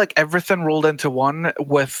 It's kind of like everything rolled into one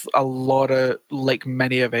with a lot of like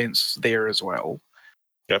mini events there as well.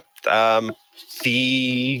 Yep.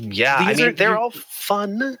 They're all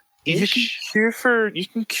fun. You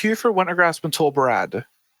can queue for Wintergrass and Tolbarad.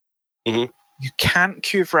 Mm-hmm. You can't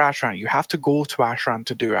queue for Ashran. You have to go to Ashran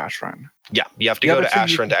to do Ashran. Yeah, you have to go to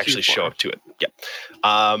Ashran to actually show up to it. Yep.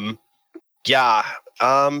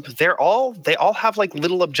 They all have like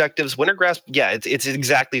little objectives. Wintergrass, it's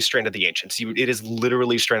exactly Strand of the Ancients. It is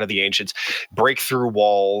literally Strand of the Ancients. Break through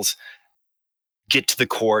walls, get to the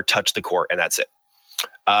core, touch the core, and that's it.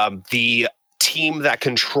 The team that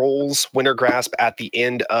controls Wintergrasp at the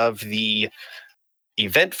end of the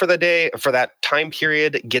event for the day, for that time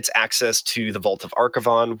period, gets access to the Vault of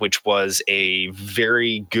Archivon, which was a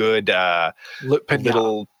very good Loot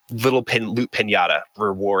pinata. little loot pinata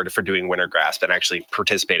reward for doing Wintergrasp and actually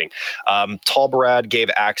participating. Talbarad gave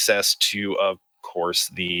access to, of course,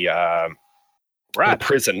 the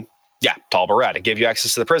prison. Yeah, Talbarad. It gave you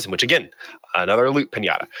access to the prison, which again, another loot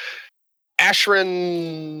pinata.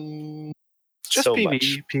 Ashran, Just so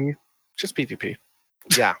PvP. much. Just PvP.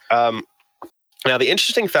 Yeah. Now the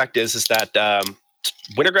interesting fact is that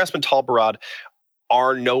Wintergrasp and Talbarad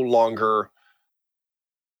are no longer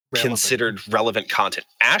considered relevant content.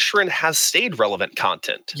 Ashran has stayed relevant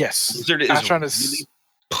content. Yes. Blizzard is really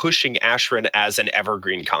pushing Ashran as an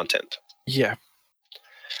evergreen content. Yeah.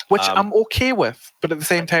 Which I'm okay with, but at the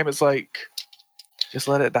same time, it's like, just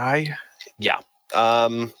let it die. Yeah.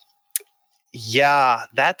 Yeah,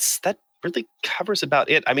 that really covers about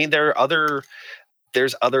it. I mean, there's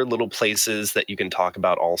other little places that you can talk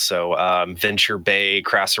about also. Venture Bay,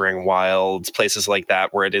 Krasarang Wilds, places like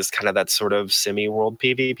that where it is kind of that sort of semi-world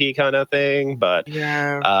PvP kind of thing, but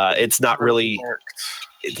it's not really worked.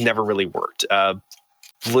 It's never really worked.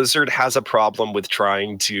 Blizzard has a problem with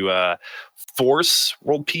trying to force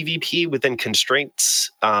world PvP within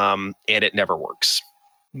constraints, and it never works.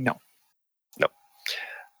 No.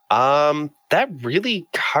 That really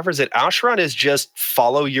covers it. Ashran is just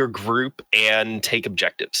follow your group and take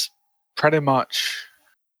objectives. Pretty much.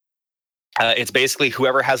 It's basically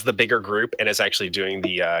whoever has the bigger group and is actually doing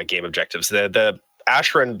the game objectives. The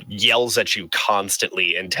Ashran yells at you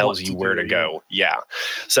constantly and tells you where to go. Yeah.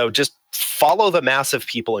 So just follow the mass of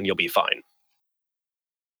people and you'll be fine.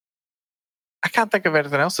 I can't think of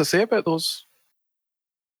anything else to say about those.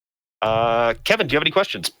 Kevin, do you have any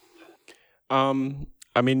questions?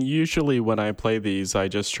 I mean, usually when I play these, I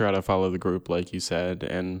just try to follow the group, like you said,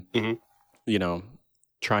 and,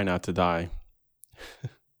 try not to die.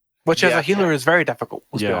 Which, as a healer, is very difficult.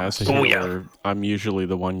 As a healer, I'm usually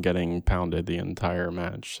the one getting pounded the entire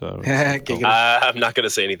match. So I'm not going to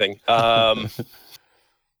say anything.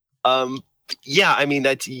 Yeah, I mean,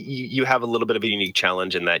 that's you have a little bit of a unique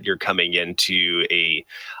challenge in that you're coming into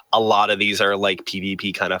a lot of these are like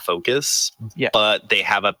PvP kind of focus, but they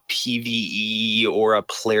have a PvE or a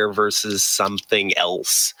player versus something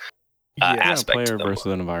else aspect. Player versus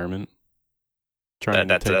an environment. Trying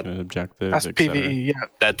to take an objective. That's PvE, yeah.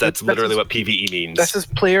 That's literally what PvE means. This is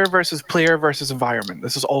player versus environment.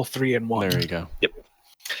 This is all three in one. There you go.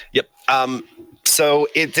 Yep. So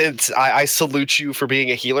I salute you for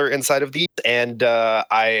being a healer inside of these, and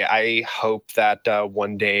I hope that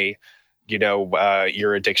one day,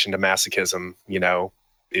 your addiction to masochism,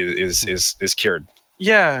 is cured.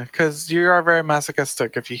 Yeah, because you are very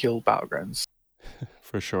masochistic if you heal Battlegrounds.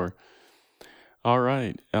 For sure. All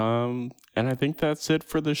right. And I think that's it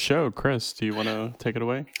for the show. Chris, do you want to take it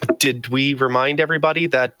away? Did we remind everybody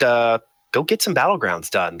that go get some Battlegrounds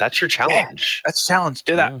done? That's your challenge. Yeah, that's a challenge.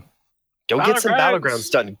 Do that. Go get some Battlegrounds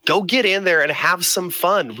done. Go get in there and have some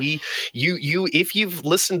fun. If you've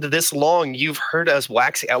listened to this long, you've heard us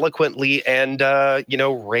wax eloquently and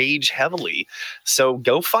rage heavily. So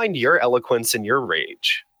go find your eloquence and your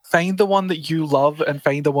rage. Find the one that you love and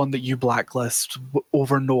find the one that you blacklist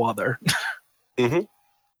over no other. Mm-hmm.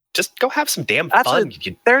 Just go have some damn fun.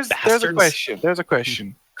 There's a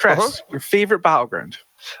question. Chris, your favorite Battleground?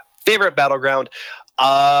 Favorite Battleground?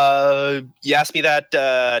 You asked me that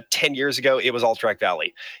 10 years ago, it was Alterac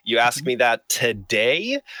Valley. You asked me that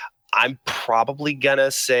today, I'm probably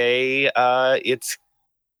gonna say it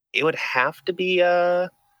would have to be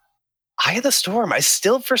Eye of the Storm. I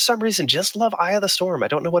still, for some reason, just love Eye of the Storm. I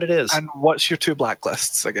don't know what it is. And what's your two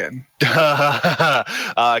blacklists again?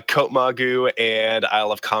 Coat Magu and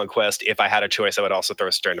Isle of Conquest. If I had a choice, I would also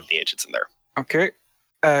throw Stern of the Ancients in there. Okay.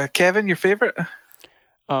 Kevin, your favorite?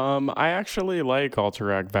 I actually like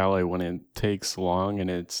Alterac Valley when it takes long and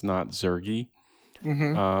it's not Zergy,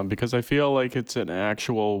 because I feel like it's an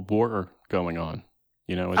actual war going on.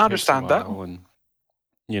 It I understand that. And,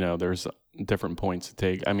 there's different points to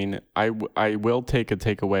take. I mean, I will take a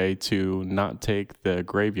takeaway to not take the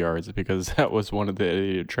graveyards because that was one of the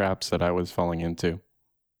idiot traps that I was falling into.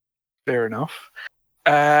 Fair enough.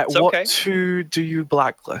 What two do you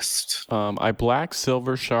blacklist? I black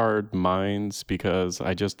Silver Shard Mines because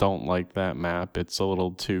I just don't like that map. It's a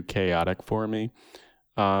little too chaotic for me.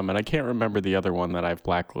 And I can't remember the other one that I've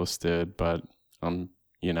blacklisted, but I think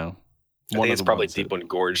it's probably Deepwind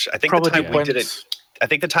Gorge. I think the time we did it. I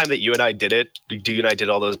think the time that you and I did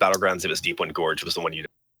all those Battlegrounds, it was Deepwind Gorge was the one you did.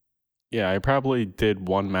 Yeah, I probably did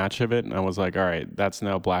one match of it, and I was like, all right, that's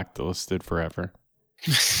now blacklisted forever.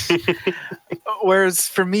 Whereas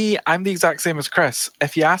for me, I'm the exact same as Chris.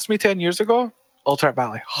 If you asked me 10 years ago, Alternate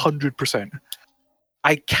Valley, 100%.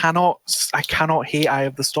 I cannot hate Eye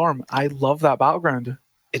of the Storm. I love that battleground.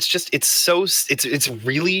 It's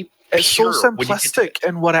really It's so pure simplistic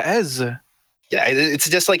in what it is. Yeah, it's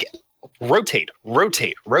just like rotate,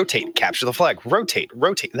 capture the flag, rotate,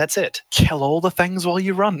 and that's it. Kill all the things while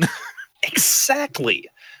you run. Exactly.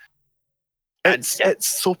 It's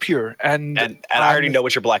so pure. And I already know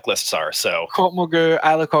what your blacklists are, so Khop Mogu,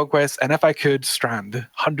 Isle of Conquest, and if I could, Strand.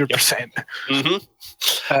 100%. Yep.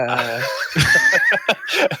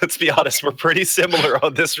 Let's be honest, we're pretty similar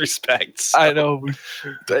on this respect. So. I know.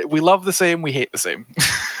 We love the same, we hate the same.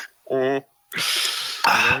 There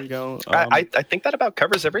you go. I think that about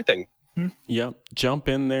covers everything. Yep. Jump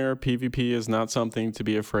in there. PvP is not something to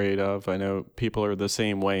be afraid of. I know people are the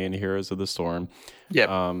same way in Heroes of the Storm.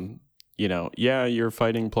 Yeah. You're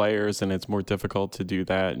fighting players and it's more difficult to do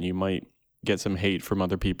that, and you might get some hate from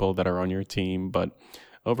other people that are on your team, but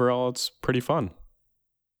overall it's pretty fun.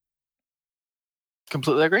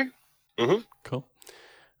 Completely agree. Mm-hmm. Cool.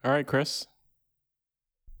 All right, Chris.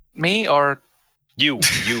 Me or you?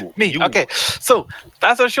 Me. You. Okay, so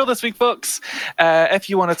that's our show this week, folks. If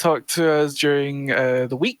you want to talk to us during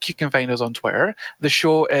the week, you can find us on Twitter. The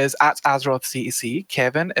show is at AzerothCTC.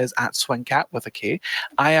 Kevin is at Swingcat with a K.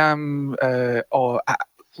 I am at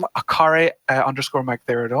Akari _ Mike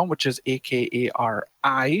Therodon, which is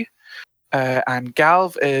AKARI. And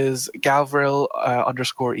Galv is Galvril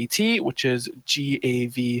 _ET, which is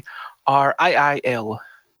GAVRIIL.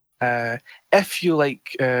 If you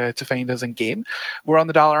like to find us in game, we're on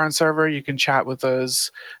the Dalaran server. You can chat with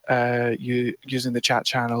us using the chat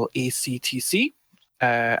channel ACTC.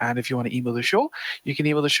 And if you want to email the show, you can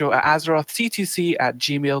email the show at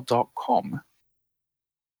azerothctc@gmail.com.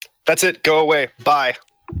 That's it. Go away. Bye.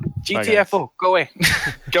 GTFO. Go away.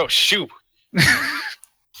 Go. Shoot.